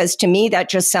formation because to me, that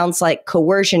just sounds like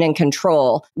coercion and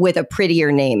control with a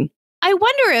prettier name. I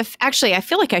wonder if, actually, I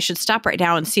feel like I should stop right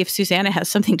now and see if Susanna has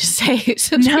something to say.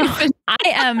 I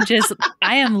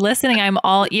am listening. I'm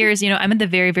all ears. I'm at the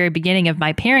very, very beginning of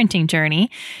my parenting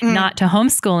journey, not to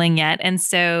homeschooling yet. And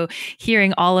so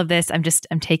hearing all of this,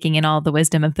 I'm taking in all the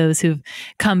wisdom of those who've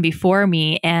come before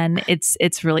me. And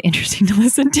it's really interesting to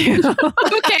listen to.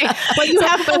 Okay. Well, you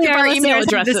have both of our email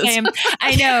addresses.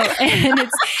 I know.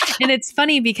 And it's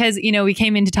funny because, we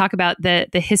came in to talk about the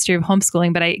history of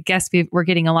homeschooling, but I guess we're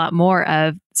getting a lot more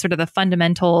of sort of the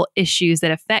fundamental issues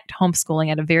that affect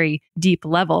homeschooling at a very deep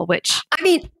level, which I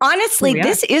mean, honestly,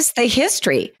 this is the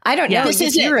history. I don't know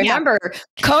if you remember,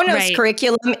 Kono's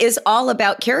curriculum is all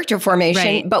about character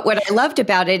formation. But what I loved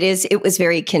about it is it was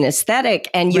very kinesthetic,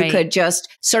 and you could just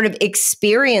sort of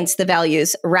experience the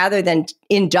values rather than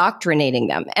indoctrinating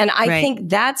them. And I think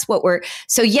that's what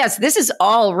so yes, this is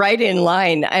all right in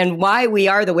line and why we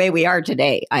are the way we are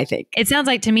today, I think. It sounds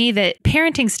like to me that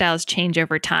parenting styles change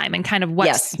over time and kind of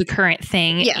what's the current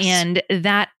thing. And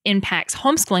that impacts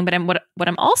homeschooling. But what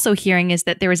I'm also hearing is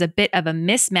that there is a bit of a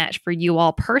mismatch for you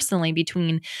all personally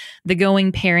between the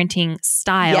going parenting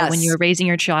style when you're raising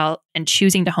your child and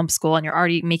choosing to homeschool and you're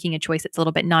already making a choice that's a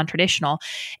little bit non-traditional,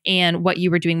 and what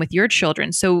you were doing with your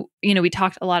children. So, we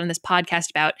talked a lot on this podcast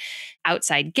about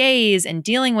outside gaze and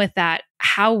dealing with that.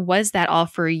 How was that all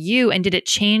for you? And did it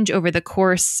change over the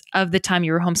course of the time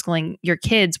you were homeschooling your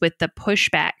kids with the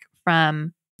pushback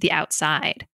from the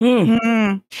outside?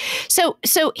 Mm-hmm. So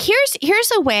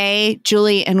here's a way,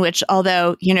 Julie, in which,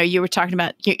 although you were talking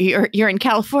about you're in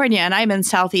California and I'm in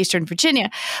southeastern Virginia,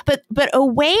 but a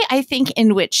way I think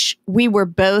in which we were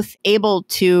both able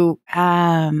to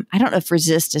I don't know if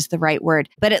resist is the right word,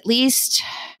 but at least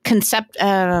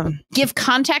give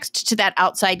context to that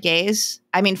outside gaze.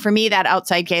 I mean, for me, that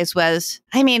outside gaze was,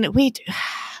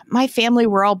 my family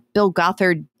were all Bill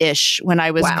Gothard-ish when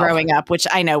I was growing up, which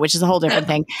is a whole different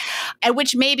thing, and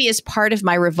which maybe is part of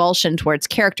my revulsion towards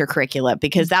character curricula,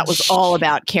 because that was all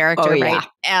about character,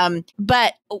 right?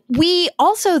 But we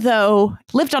also, though,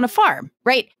 lived on a farm,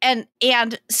 right? And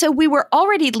so we were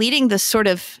already leading this sort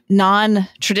of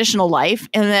non-traditional life,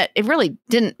 and that it really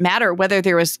didn't matter whether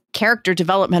there was character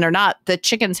development or not. The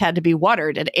chickens had to be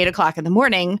watered at 8:00 in the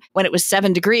morning when it was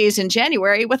 7 degrees in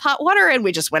January with hot water, and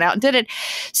we just went out and did it.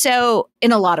 So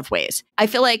in a lot of ways, I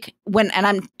feel like and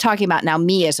I'm talking about now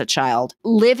me as a child,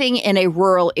 living in a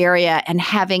rural area and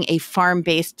having a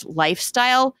farm-based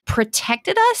lifestyle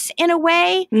protected us in a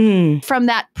way from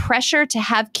that pressure to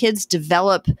have kids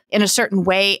develop in a certain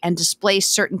way and display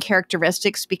certain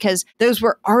characteristics, because those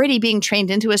were already being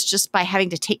trained into us just by having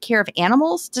to take care of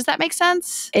animals. Does that make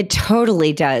sense? It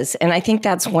totally does. And I think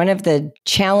that's one of the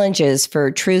challenges for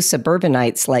true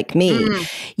suburbanites like me.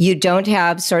 You don't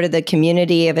have sort of the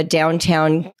community of a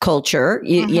downtown culture,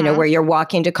 you know, where you're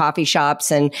walking to coffee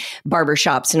shops and barber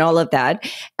shops and all of that.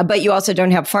 But you also don't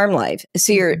have farm life.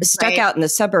 So you're stuck out in the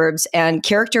suburbs, and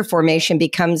character formation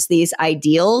becomes these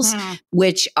ideals,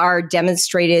 which are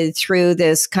demonstrated through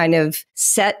this kind of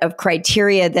set of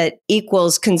criteria that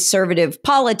equals conservative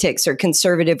politics or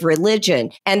conservative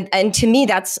religion. And to me,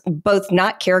 that's both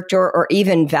not character or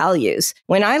even values.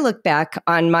 When I look back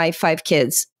on my 5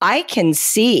 kids, I can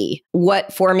see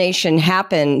what formation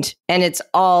happened, and it's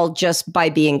all just by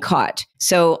being caught.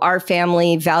 So our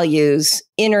family values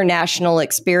international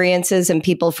experiences and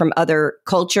people from other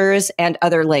cultures and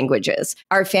other languages.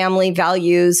 Our family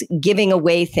values giving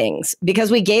away things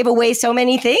because we gave away so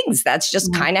many things. That's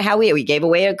just kind of how we gave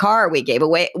away a car.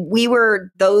 We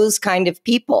were those kind of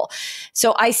people.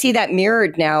 So I see that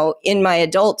mirrored now in my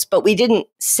adults, but we didn't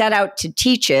set out to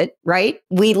teach it, right?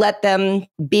 We let them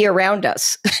be around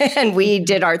us and we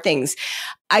did our things.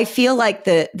 I feel like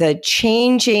the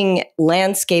changing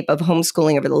landscape of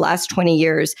homeschooling over the last 20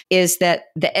 years is that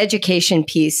the education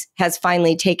piece has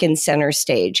finally taken center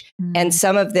stage. And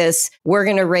some of this, we're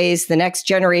going to raise the next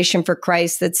generation for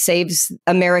Christ that saves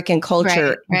American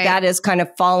culture. That has kind of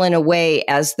fallen away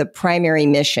as the primary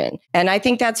mission. And I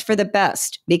think that's for the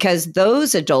best, because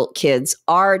those adult kids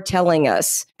are telling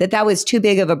us that that was too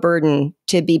big of a burden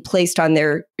to be placed on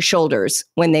their shoulders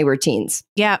when they were teens.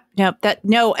 Yeah, I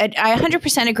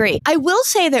 100% agree. I will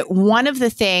say that one of the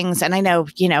things, and I know,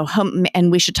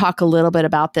 and we should talk a little bit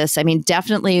about this. I mean,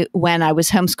 definitely when I was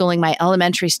homeschooling my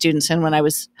elementary students and when I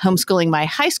was homeschooling my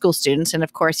high school students, and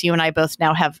of course, you and I both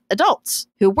now have adults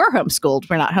who were homeschooled.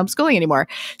 We're not homeschooling anymore.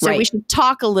 So we should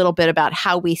talk a little bit about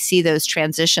how we see those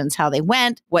transitions, how they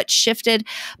went, what shifted.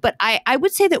 But I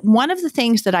would say that one of the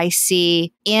things that I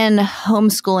see in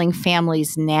homeschooling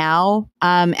families now,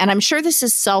 and I'm sure this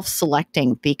is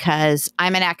self-selecting because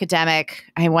I'm an academic.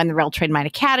 I won the Real Trade Mind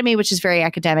Academy, which is very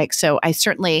academic. So I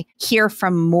certainly hear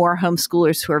from more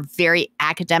homeschoolers who are very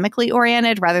academically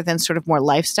oriented rather than sort of more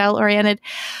lifestyle oriented.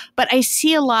 But I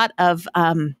see a lot of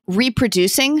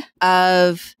reproducing of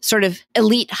of sort of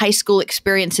elite high school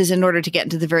experiences in order to get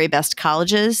into the very best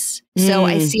colleges. So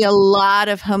I see a lot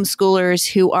of homeschoolers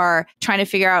who are trying to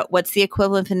figure out what's the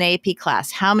equivalent of an AP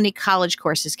class. How many college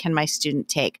courses can my student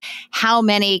take? How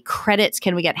many credits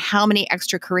can we get? How many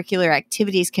extracurricular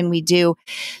activities can we do?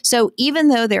 So even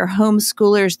though they're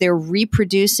homeschoolers, they're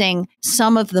reproducing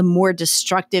some of the more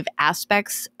destructive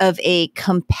aspects of a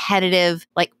competitive,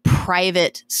 like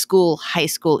private school, high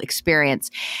school experience.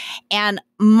 And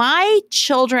my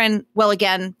children, well,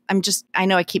 again, I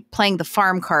know I keep playing the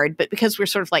farm card, but because we're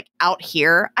sort of like out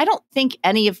here, I don't think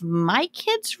any of my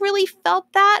kids really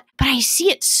felt that, but I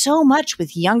see it so much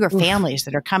with younger families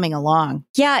that are coming along.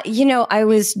 Yeah. I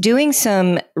was doing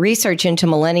some research into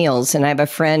millennials, and I have a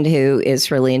friend who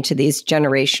is really into these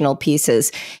generational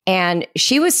pieces. And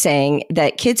she was saying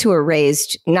that kids who are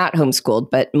raised, not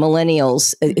homeschooled, but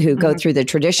millennials who go through the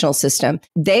traditional system,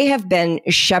 they have been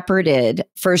shepherded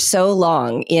for so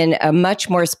long in a much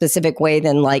more specific way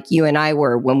than like you and I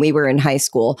were when we were in high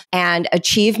school. And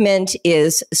achievement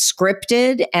is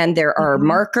scripted, and there are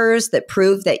markers that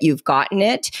prove that you've gotten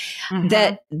it.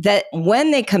 That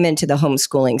when they come into the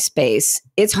homeschooling space,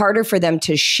 it's harder for them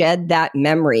to shed that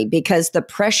memory because the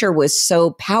pressure was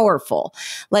so powerful.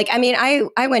 Like, I mean,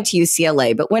 I went to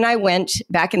UCLA, but when I went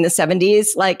back in the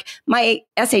 70s, like my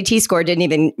SAT score didn't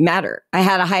even matter. I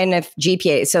had a high enough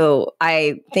GPA. So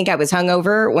I think I was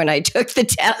hungover when I took the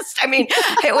test. I mean,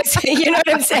 it was, you know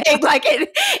what I'm saying? Like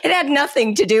it had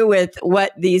nothing to do with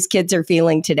what these kids are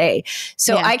feeling today.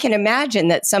 So I can imagine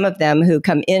that some of them who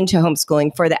come into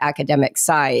homeschooling for the academic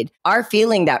side are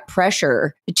feeling that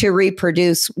pressure to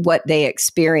reproduce what they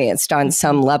experienced on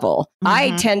some level.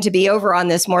 I tend to be over on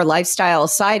this more lifestyle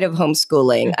side of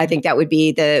homeschooling. I think that would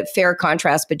be the fair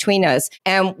contrast between us.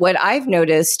 And what I've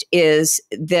noticed is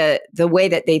the way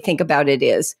that they think about it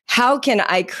is, how can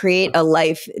I create a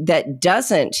life that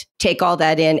doesn't take all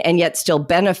that in and yet still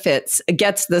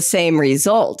gets the same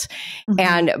result?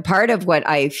 And part of what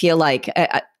I feel like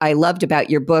I loved about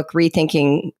your book,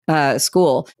 Rethinking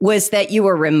School, was that you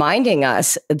were reminding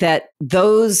us that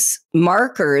those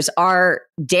markers are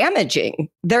damaging.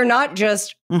 They're not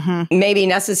just maybe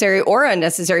necessary or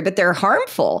unnecessary, but they're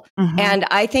harmful. And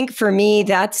I think for me,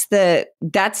 that's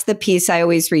the piece I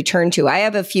always return to. I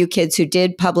have a few kids who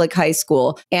did public high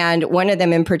school, and one of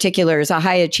them in particular is a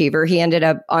high achiever. He ended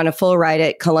up on a full ride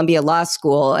at Columbia Law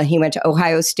School, and he went to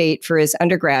Ohio State for his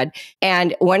undergrad.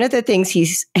 And one of the things he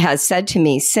has said to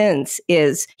me since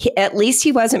is at least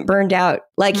he wasn't burned out.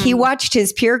 Like he watched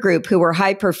his peer group who were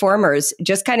high performers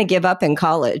just kind of give up in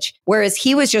college, whereas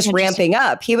he was just ramping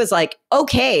up. He was like,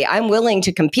 okay, I'm willing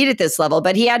to compete at this level,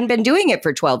 but he hadn't been doing it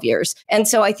for 12 years. And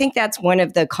so I think that's one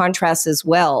of the contrasts as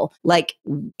well. Like,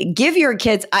 give your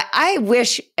kids, I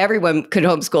wish everyone could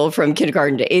homeschool from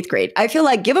kindergarten to 8th grade. I feel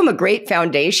like give them a great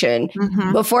foundation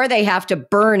before they have to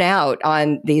burn out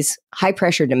on these high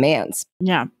pressure demands.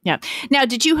 Yeah. Now,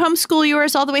 did you homeschool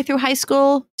yours all the way through high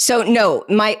school? So no,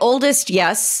 my oldest,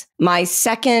 yes. My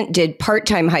second did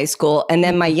part-time high school. And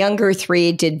then my younger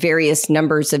 3 did various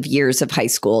numbers of years of high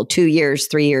school, 2 years,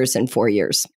 3 years, and 4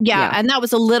 years. Yeah. And that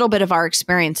was a little bit of our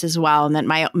experience as well. And then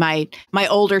my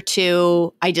older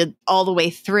 2, I did all the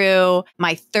way through.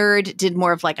 My third did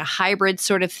more of like a hybrid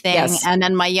sort of thing. Yes. And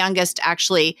then my youngest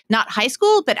actually, not high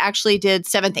school, but actually did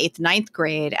 7th, 8th, 9th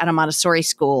grade at a Montessori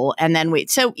school. And then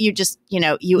so you just,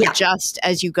 you adjust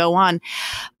as you go on.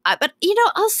 But,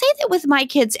 I'll say that with my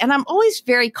kids, and I'm always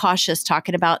very cautious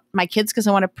talking about my kids because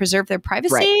I want to preserve their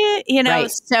privacy,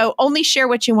 so only share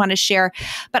what you want to share.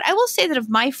 But I will say that of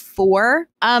my 4,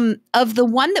 of the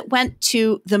one that went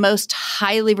to the most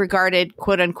highly regarded,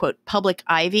 quote unquote, public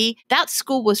Ivy, that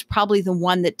school was probably the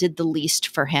one that did the least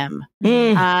for him.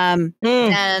 And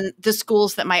the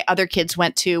schools that my other kids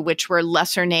went to, which were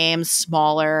lesser names,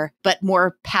 smaller, but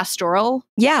more pastoral.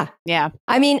 Yeah.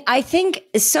 I mean, I think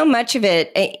so much of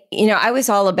it, I was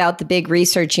all about the big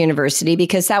research university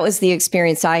because that was the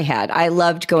experience I had. I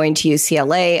loved going to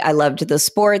UCLA. I loved the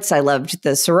sports. I loved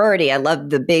the sorority. I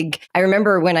loved I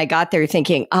remember when I got there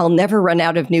thinking, I'll never run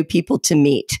out of new people to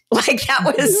meet. Like that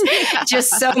was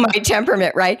just so my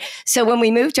temperament, right? So when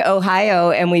we moved to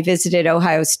Ohio and we visited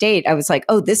Ohio State, I was like,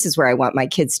 oh, this is where I want my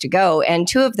kids to go. And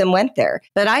 2 of them went there.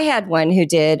 But I had one who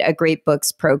did a Great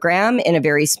Books program in a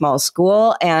very small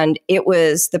school, and it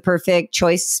was the perfect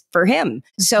choice for him.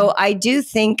 So I do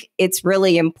think it's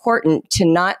really important to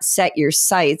not set your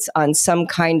sights on some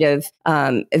kind of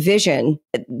vision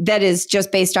that is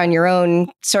just based on your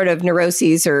own sort of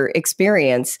neuroses or experience.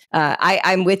 experience,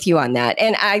 I'm with you on that.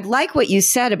 And I like what you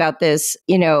said about this,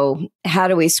 how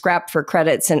do we scrap for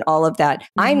credits and all of that?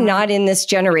 I'm not in this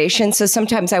generation. So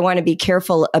sometimes I want to be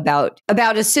careful about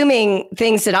assuming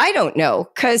things that I don't know,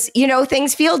 because,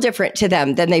 things feel different to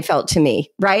them than they felt to me,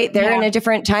 right? They're in a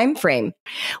different time frame.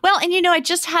 Well, and I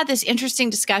just had this interesting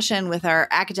discussion with our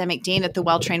academic dean at the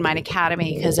Well-Trained Mind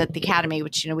Academy, because at the Academy,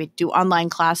 which, we do online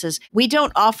classes, we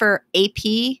don't offer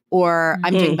AP or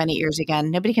I'm doing bunny ears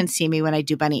again. Nobody can see me when I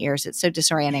do bunny ears. It's so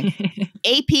disorienting.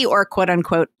 AP or quote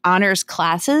unquote honors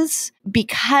classes,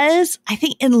 because I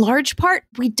think in large part,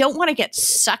 we don't want to get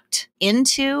sucked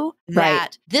into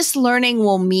that. This learning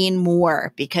will mean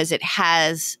more because it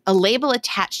has a label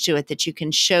attached to it that you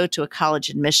can show to a college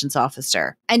admissions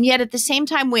officer. And yet at the same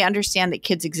time, we understand that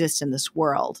kids exist in this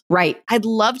world. Right. I'd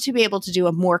love to be able to do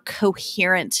a more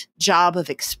coherent job of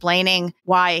explaining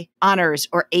why honors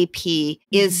or AP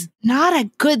is not a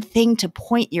good thing to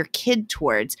point your kid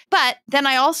towards. But then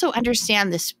I also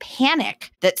understand this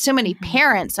panic that so many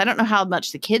parents, I don't know how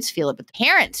much the kids feel it, but the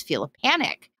parents feel a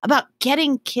panic about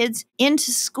getting kids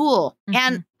into school.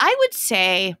 And I would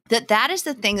say that that is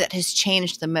the thing that has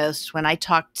changed the most when I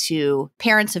talk to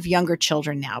parents of younger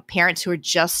children now, parents who are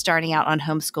just starting out on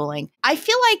homeschooling. I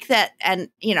feel like that, and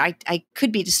I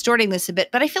could be distorting this a bit,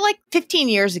 but I feel like 15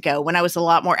 years ago when I was a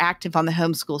lot more active on the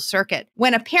homeschool circuit,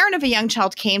 when a parent of a young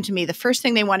child came to me, the first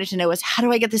thing they wanted to know was, how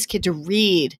do I get this kid to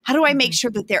read? How do I make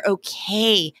sure that they're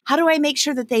okay? How do I make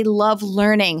sure that they love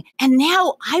learning? And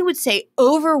now I would say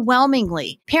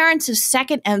overwhelmingly, parents of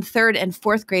second and third and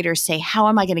fourth graders say, how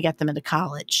am I going to get them into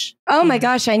college? Oh my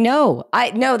gosh, I know.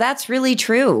 That's really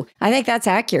true. I think that's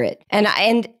accurate.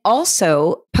 And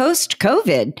also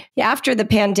post-COVID, after the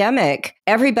pandemic,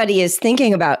 everybody is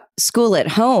thinking about school at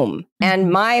home.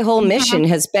 And my whole mission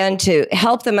has been to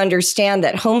help them understand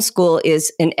that homeschool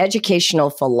is an educational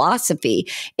philosophy.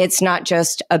 It's not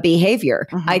just a behavior.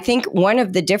 I think one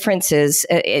of the differences,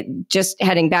 just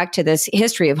heading back to this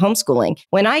history of homeschooling,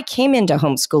 when I came into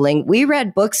homeschooling, we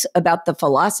read books about the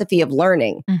philosophy of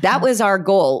learning. That was our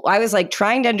goal. I was like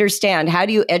trying to understand, how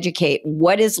do you educate?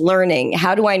 What is learning?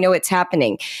 How do I know it's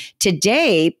happening?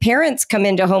 Today, parents come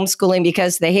into homeschooling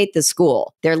because they hate the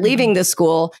school. They're leaving the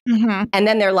school and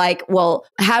then they're like, well,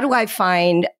 how do I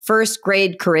find first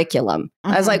grade curriculum?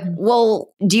 I was like,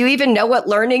 well, do you even know what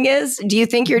learning is? Do you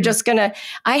think you're just going to...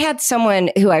 I had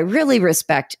someone who I really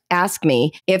respect ask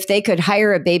me if they could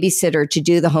hire a babysitter to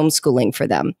do the homeschooling for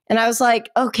them. And I was like,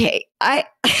 okay, I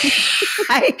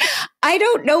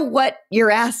don't know what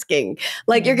you're asking.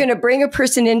 Like, you're going to bring a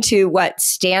person into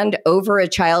stand over a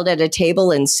child at a table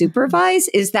and supervise?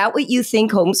 Is that what you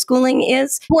think homeschooling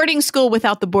is? Boarding school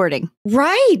without the boarding.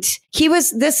 Right. He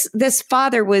was, this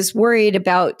father was worried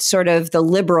about sort of the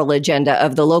liberal agenda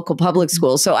of the local public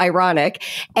school. So ironic.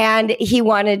 And he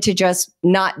wanted to just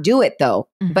not do it though,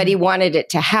 but he wanted it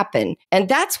to happen. And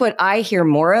that's what I hear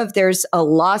more of. There's a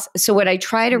loss. So what I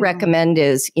try to recommend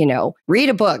is, read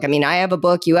a book. I mean, I have a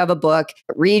book, you have a book,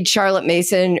 read Charlotte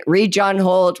Mason, read John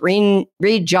Holt,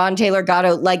 read John Taylor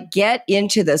Gatto, like get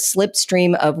into the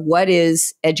slipstream of what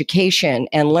is education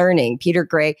and learning, Peter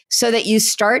Gray, so that you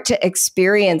start to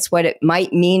experience what it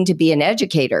might mean to be an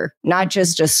educator, not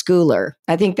just a schooler.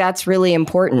 I think that's really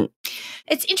important.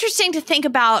 It's interesting to think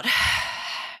about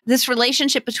this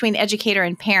relationship between educator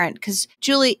and parent, because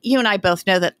Julie, you and I both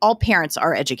know that all parents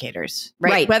are educators,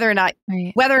 right? Whether or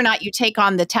not you take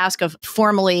on the task of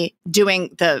formally doing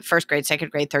the first grade,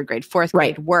 second grade, third grade, fourth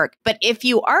grade work. But if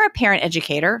you are a parent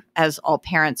educator, as all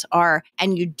parents are,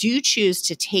 and you do choose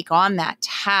to take on that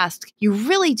task, you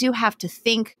really do have to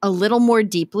think a little more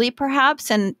deeply, perhaps.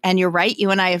 And you're right.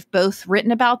 You and I have both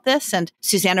written about this, and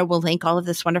Susanna will link all of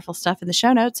this wonderful stuff in the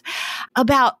show notes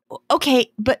about,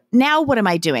 okay, but now what am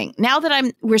I doing? Now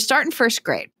that we're starting first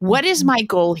grade, what is my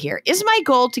goal here? Is my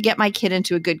goal to get my kid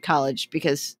into a good college?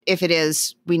 Because if it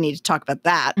is, we need to talk about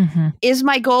that. Is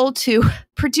my goal to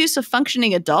produce a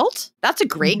functioning adult? That's a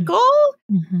great goal.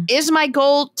 Is my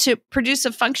goal to produce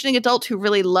a functioning adult who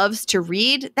really loves to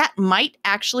read? That might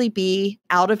actually be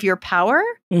out of your power.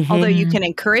 Although you can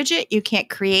encourage it, you can't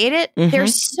create it.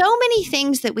 There's so many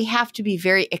things that we have to be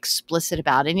very explicit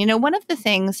about. And, one of the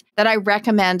things that I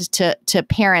recommend to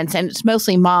parents, and it's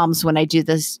mostly moms when I do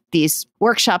this these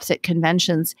workshops at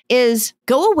conventions is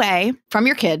go away from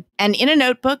your kid and in a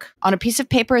notebook on a piece of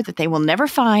paper that they will never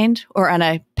find or on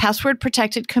a password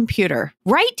protected computer,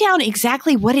 write down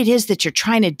exactly what it is that you're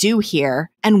trying to do here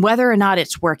and whether or not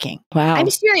it's working. Wow. I'm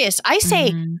serious. I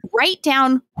say write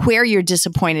down where you're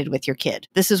disappointed with your kid.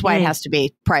 This is why it has to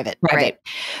be private, right?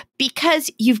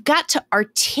 Because you've got to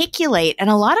articulate. And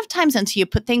a lot of times until you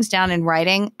put things down in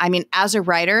writing, I mean, as a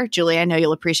writer, Julie, I know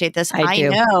you'll appreciate this. I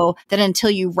know that until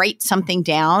you write something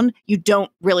down, you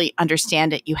don't really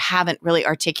understand it. You haven't really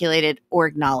articulated or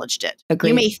acknowledged it. Agreed.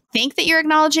 You may think that you're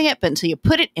acknowledging it, but until you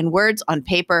put it in words on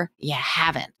paper, you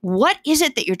haven't. What is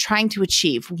it that you're trying to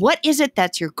achieve? What is it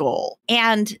that's your goal?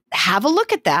 And have a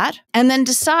look at that and then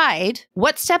decide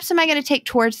what steps am I going to take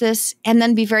towards this? And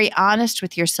then be very honest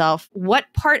with yourself. What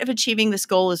part of achieving this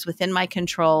goal is within my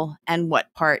control and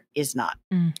what part is not?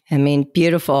 I mean,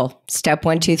 beautiful. Step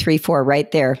 1, 2, 3, 4, right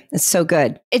there. It's so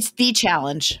good. It's the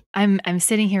challenge. I'm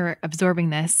sitting here absorbing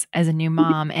this as a new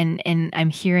mom, and I'm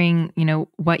hearing,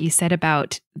 what you said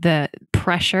about the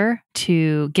pressure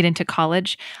to get into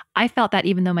college. I felt that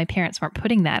even though my parents weren't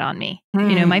putting that on me.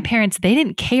 My parents, they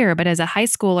didn't care, but as a high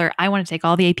schooler, I wanted to take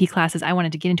all the AP classes. I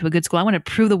wanted to get into a good school. I wanted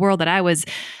to prove the world that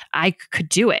I could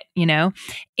do it,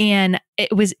 and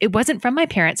it wasn't from my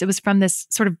parents. It was from this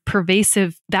sort of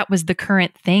pervasive, that was the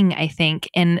current thing, I think.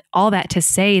 And all that to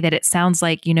say that it sounds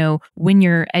like, when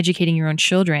you're educating your own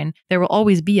children, there will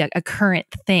always be a current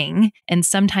thing. And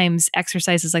sometimes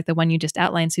exercises like the one you just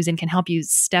outlined, Susan, can help you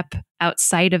step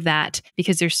outside of that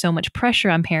because there's so much pressure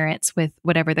on parents with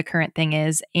whatever the current thing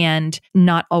is and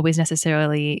not always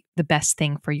necessarily the best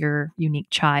thing for your unique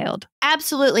child.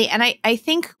 Absolutely. And I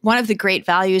think one of the great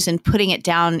values in putting it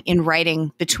down in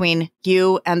writing between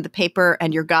you and the paper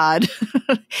and your God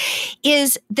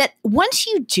is that once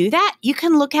you do that, you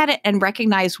can look at it and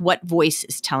recognize what voice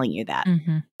is telling you that.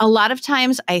 A lot of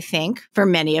times, I think for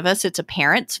many of us, it's a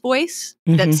parent's voice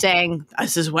that's saying,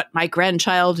 this is what my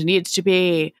grandchild needs to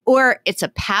be. Or it's a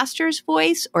pastor's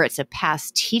voice, or it's a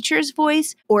past teacher's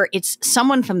voice, or it's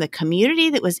someone from the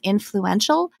community that was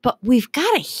influential. But we've got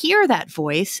to hear that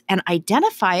voice and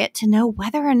identify it to know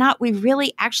whether or not we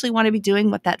really actually want to be doing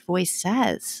what that voice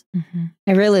says.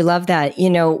 I really love that.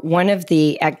 One of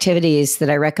the activities that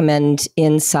I recommend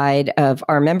inside of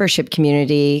our membership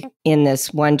community in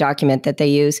this one document that they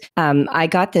use, I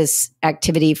got this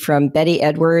activity from Betty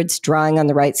Edwards, Drawing on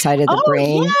the Right Side of the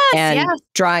Brain, and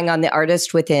Drawing on the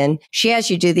Artist Within. She has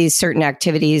you do these certain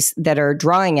activities that are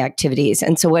drawing activities.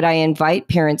 And so what I invite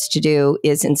parents to do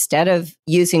is, instead of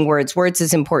using words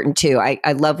is important too.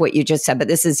 I love what you just said, but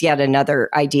this is yet another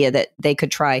idea that they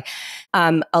could try.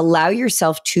 Allow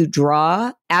yourself to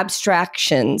draw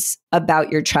abstractions about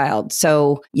your child.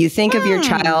 So you think of your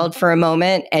child for a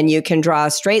moment and you can draw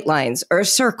straight lines or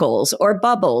circles or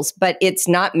bubbles, but it's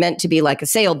not meant to be like a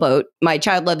sailboat. My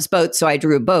child loves boats, so I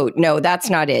drew a boat. No, that's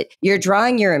not it. You're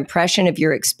drawing your impression of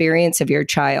your experience of your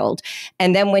child.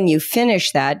 And then when you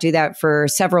finish that, do that for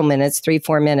several minutes,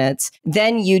 3-4 minutes,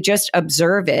 then you just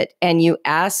observe it and you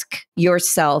ask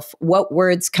yourself what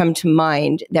words come to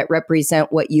mind that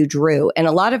represent what you drew. And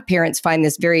a lot of parents find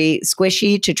this very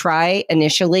squishy to try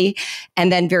initially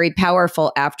and then very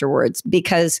powerful afterwards,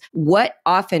 because what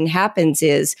often happens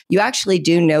is you actually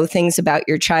do know things about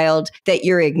your child that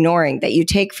you're ignoring, that you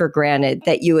take for granted,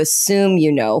 that you assume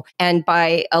you know. And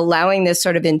by allowing this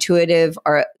sort of intuitive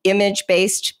or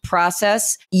image-based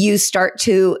process, you start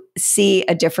to see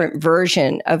a different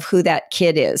version of who that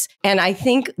kid is. And I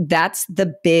think that's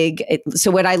the big,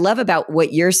 so what I love about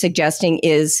what you're suggesting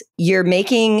is you're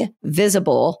making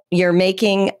visible, you're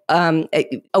making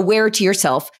aware to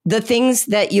yourself the things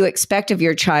that you expect of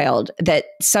your child that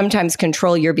sometimes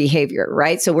control your behavior,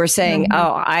 right? So we're saying,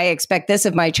 oh, I expect this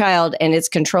of my child and it's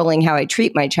controlling how I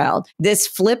treat my child. This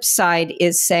flip side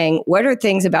is saying, what are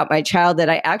things about my child that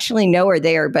I actually know are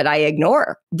there, but I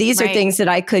ignore? These are things that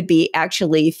I could be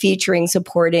actually featuring,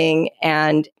 supporting,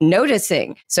 and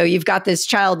noticing. So you've got this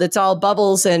child that's all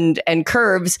bubbles and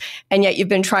curves, and yet you've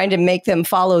been trying to make them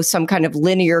follow some kind of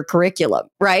linear curriculum,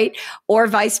 right? Or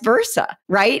vice versa,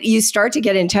 right? You start to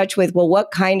get in touch with, well,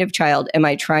 what kind of child am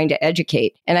I trying to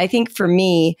educate? And I think for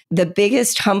me, the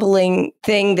biggest humbling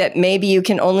thing that maybe you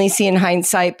can only see in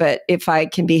hindsight, but if I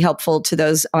can be helpful to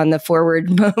those on the forward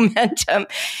momentum,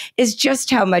 is just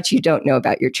how much you don't know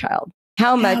about your child.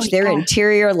 How much their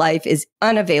interior life is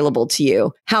unavailable to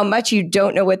you, how much you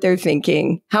don't know what they're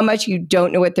thinking, how much you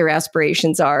don't know what their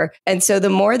aspirations are. And so the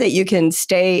more that you can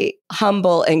stay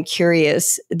humble and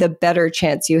curious, the better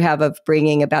chance you have of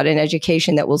bringing about an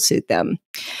education that will suit them.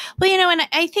 Well, and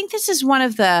I think this is one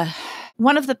of the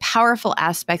one of the powerful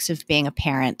aspects of being a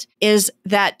parent is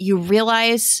that you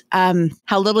realize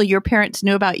how little your parents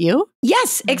knew about you.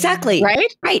 Yes, exactly.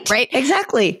 Right? Right.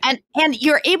 Exactly. And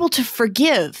you're able to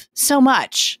forgive so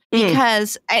much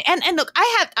because and look,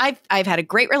 I've had a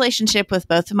great relationship with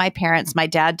both of my parents. My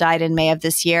dad died in May of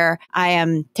this year. I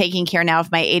am taking care now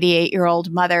of my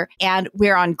 88-year-old mother, and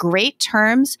we're on great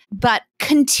terms, but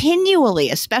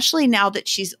continually, especially now that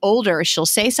she's older, she'll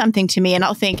say something to me and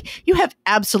I'll think, you have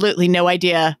absolutely no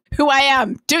idea who I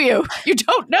am, do you? You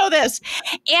don't know this.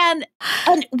 And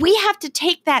we have to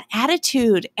take that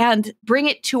attitude and bring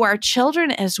it to our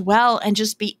children as well and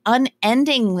just be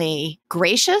unendingly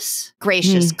gracious.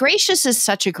 Gracious is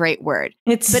such a great word.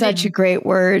 It's such a great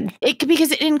word.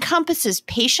 Because it encompasses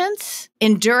patience,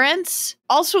 endurance,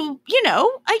 also,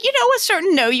 a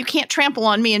certain no, you can't trample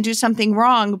on me and do something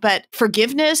wrong, but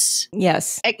forgiveness.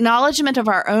 Yes. Acknowledgement of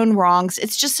our own wrongs.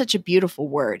 It's just such a beautiful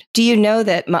word. Do you know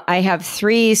that I have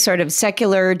 3 sort of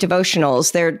secular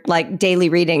devotionals? They're like daily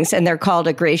readings and they're called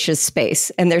A Gracious Space.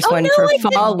 And there's one for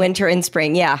fall, winter, and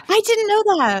spring. Yeah. I didn't know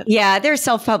that. Yeah, they're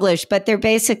self-published, but they're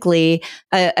basically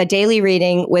a daily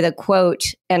reading with a quote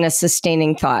and a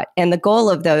sustaining thought. And the goal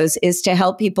of those is to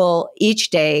help people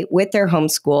each day with their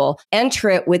homeschool enter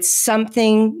it with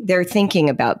something they're thinking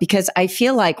about. Because I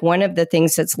feel like one of the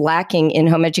things that's lacking in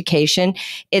home education,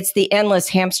 it's the endless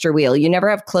hamster wheel. You never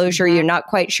have closure. You're not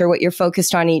quite sure what you're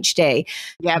focused on each day.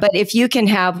 Yeah. But if you can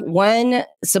have one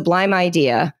sublime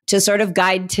idea to sort of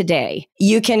guide today,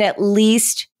 you can at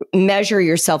least measure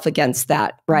yourself against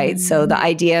that, right? So the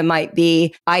idea might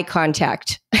be eye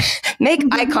contact. Make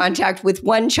eye contact with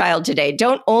one child today.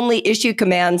 Don't only issue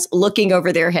commands looking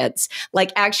over their heads,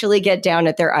 like actually get down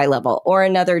at their eye level. Or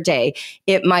another day,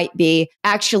 it might be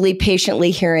actually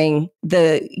patiently hearing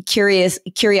the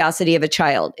curiosity of a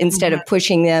child instead of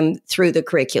pushing them through the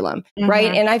curriculum,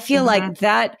 right? And I feel like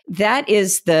that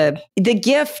is the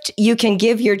gift you can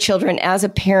give your children as a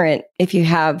parent if you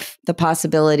have the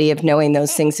possibility of knowing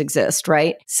those things exist,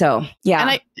 right? So, yeah.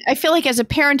 And I feel like as a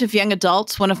parent of young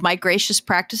adults, one of my gracious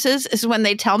practices is when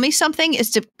they tell me something is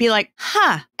to be like,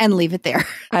 and leave it there.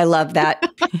 I love that.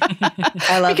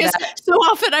 I love because that. So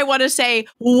often I want to say,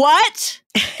 what?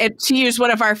 And to use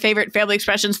one of our favorite family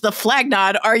expressions, the flag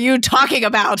nod, are you talking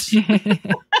about?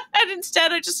 And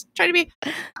instead I just try to be,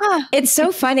 It's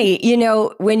so funny.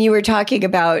 When you were talking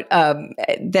about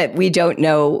that we don't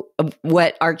know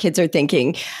what our kids are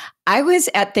thinking, I was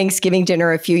at Thanksgiving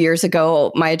dinner a few years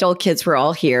ago. My adult kids were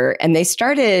all here, and they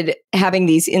started having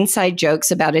these inside jokes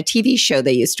about a TV show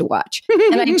they used to watch.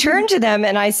 And I turned to them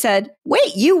and I said,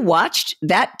 wait, you watched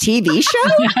that TV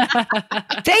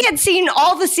show? They had seen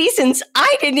all the seasons.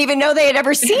 I didn't even know they had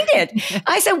ever seen it.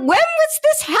 I said, when was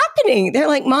this happening? They're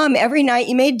like, Mom, every night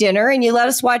you made dinner and you let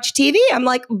us watch TV. I'm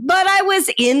like, but I was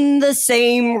in the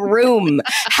same room.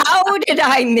 How did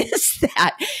I miss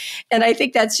that? And I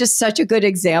think that's just such a good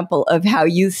example of how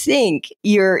you think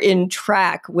you're in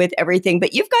track with everything,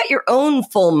 but you've got your own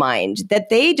full mind that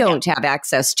they don't have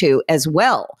access to as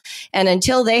well. And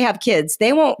until they have kids,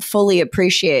 they won't fully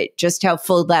appreciate just how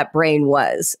full that brain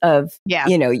was of,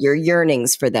 your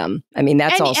yearnings for them. I mean,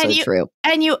 that's also true.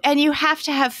 And you have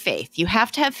to have faith. You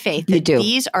have to have faith that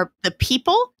these are the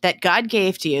people that God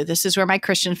gave to you. This is where my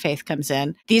Christian faith comes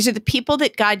in. These are the people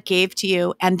that God gave to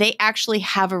you, and they actually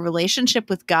have a relationship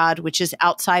with God, which is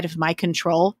outside of my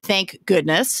control. Thank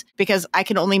goodness, because I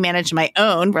can only manage my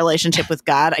own relationship with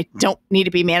God. I don't need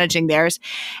to be managing theirs.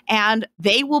 And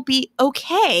they will be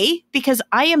okay because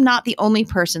I am not the only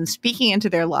person speaking into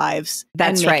their lives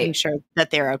and making sure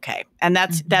that they're okay. And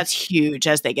that's huge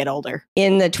as they get older.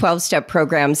 In the 12-step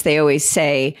programs, they always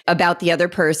say about the other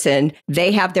person,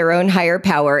 they have their own higher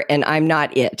power and I'm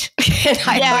not it. And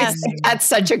I always think that's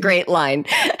such a great line.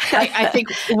 I think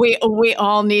we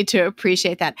all need to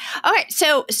appreciate that. All right.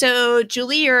 So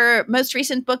Julie, your most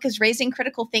recent book is Raising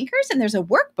Critical Thinkers, and there's a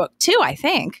workbook too, I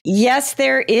think. Yes,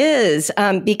 there is.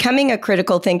 Becoming a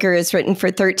Critical Thinker is written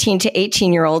for 13 to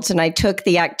 18-year-olds, and I took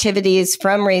the activities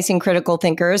from Raising Critical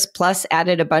Thinkers plus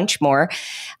added a bunch more.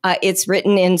 It's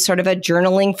written in sort of a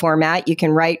journaling format. You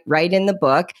can write in the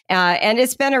book. And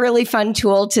it's been a really fun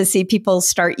tool to see people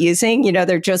start using.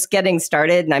 They're just getting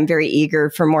started, and I'm very eager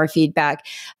for more feedback.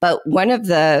 But one of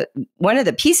the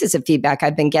pieces of feedback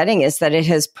I've been getting is that it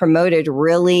has promoted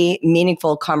really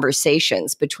meaningful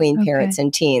conversations between parents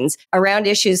and teens around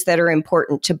issues that are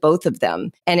important to both of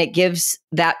them. And it gives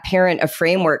that parent a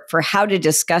framework for how to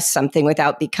discuss something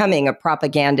without becoming a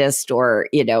propagandist or,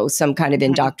 some kind of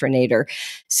indoctrinator.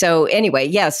 So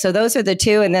anyway, so those are the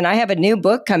two. And then I have a new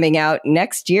book coming out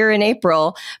next year in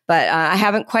April, but I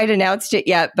haven't quite announced it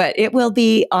yet, but it will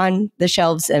be on on the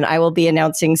shelves, and I will be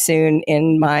announcing soon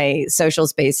in my social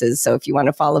spaces. So if you want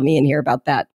to follow me and hear about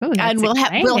that. Ooh, And we'll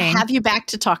have you back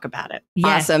to talk about it.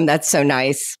 Yes. Awesome. That's so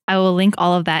nice. I will link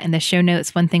all of that in the show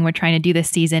notes. One thing we're trying to do this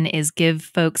season is give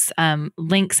folks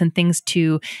links and things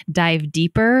to dive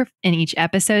deeper in each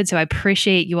episode. So I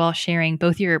appreciate you all sharing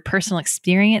both your personal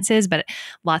experiences, but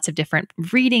lots of different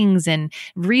readings and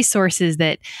resources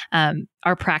that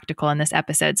are practical in this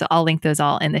episode. So I'll link those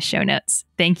all in the show notes.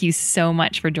 Thank you so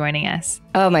much for joining us.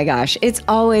 Oh my gosh. It's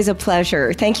always a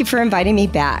pleasure. Thank you for inviting me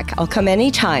back. I'll come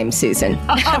anytime, Susan.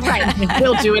 All right.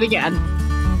 We'll do it again.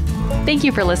 Thank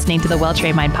you for listening to the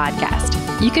Well-Trained Mind podcast.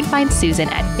 You can find Susan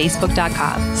at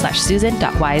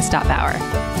facebook.com/susan.wise.bauer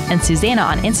and Susanna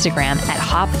on Instagram at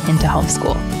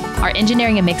hopintohomeschool. Our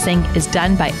engineering and mixing is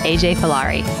done by AJ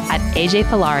Falari at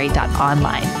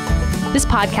ajfalari.online. This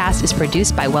podcast is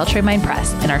produced by Well-Trained Mind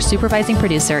Press, and our supervising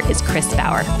producer is Chris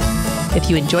Bauer. If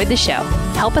you enjoyed the show,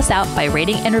 help us out by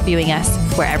rating and reviewing us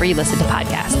wherever you listen to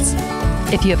podcasts.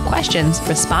 If you have questions,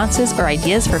 responses, or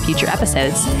ideas for future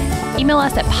episodes, email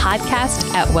us at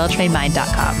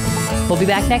podcast@welltrainedmind.com. We'll be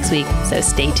back next week, so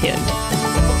stay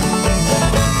tuned.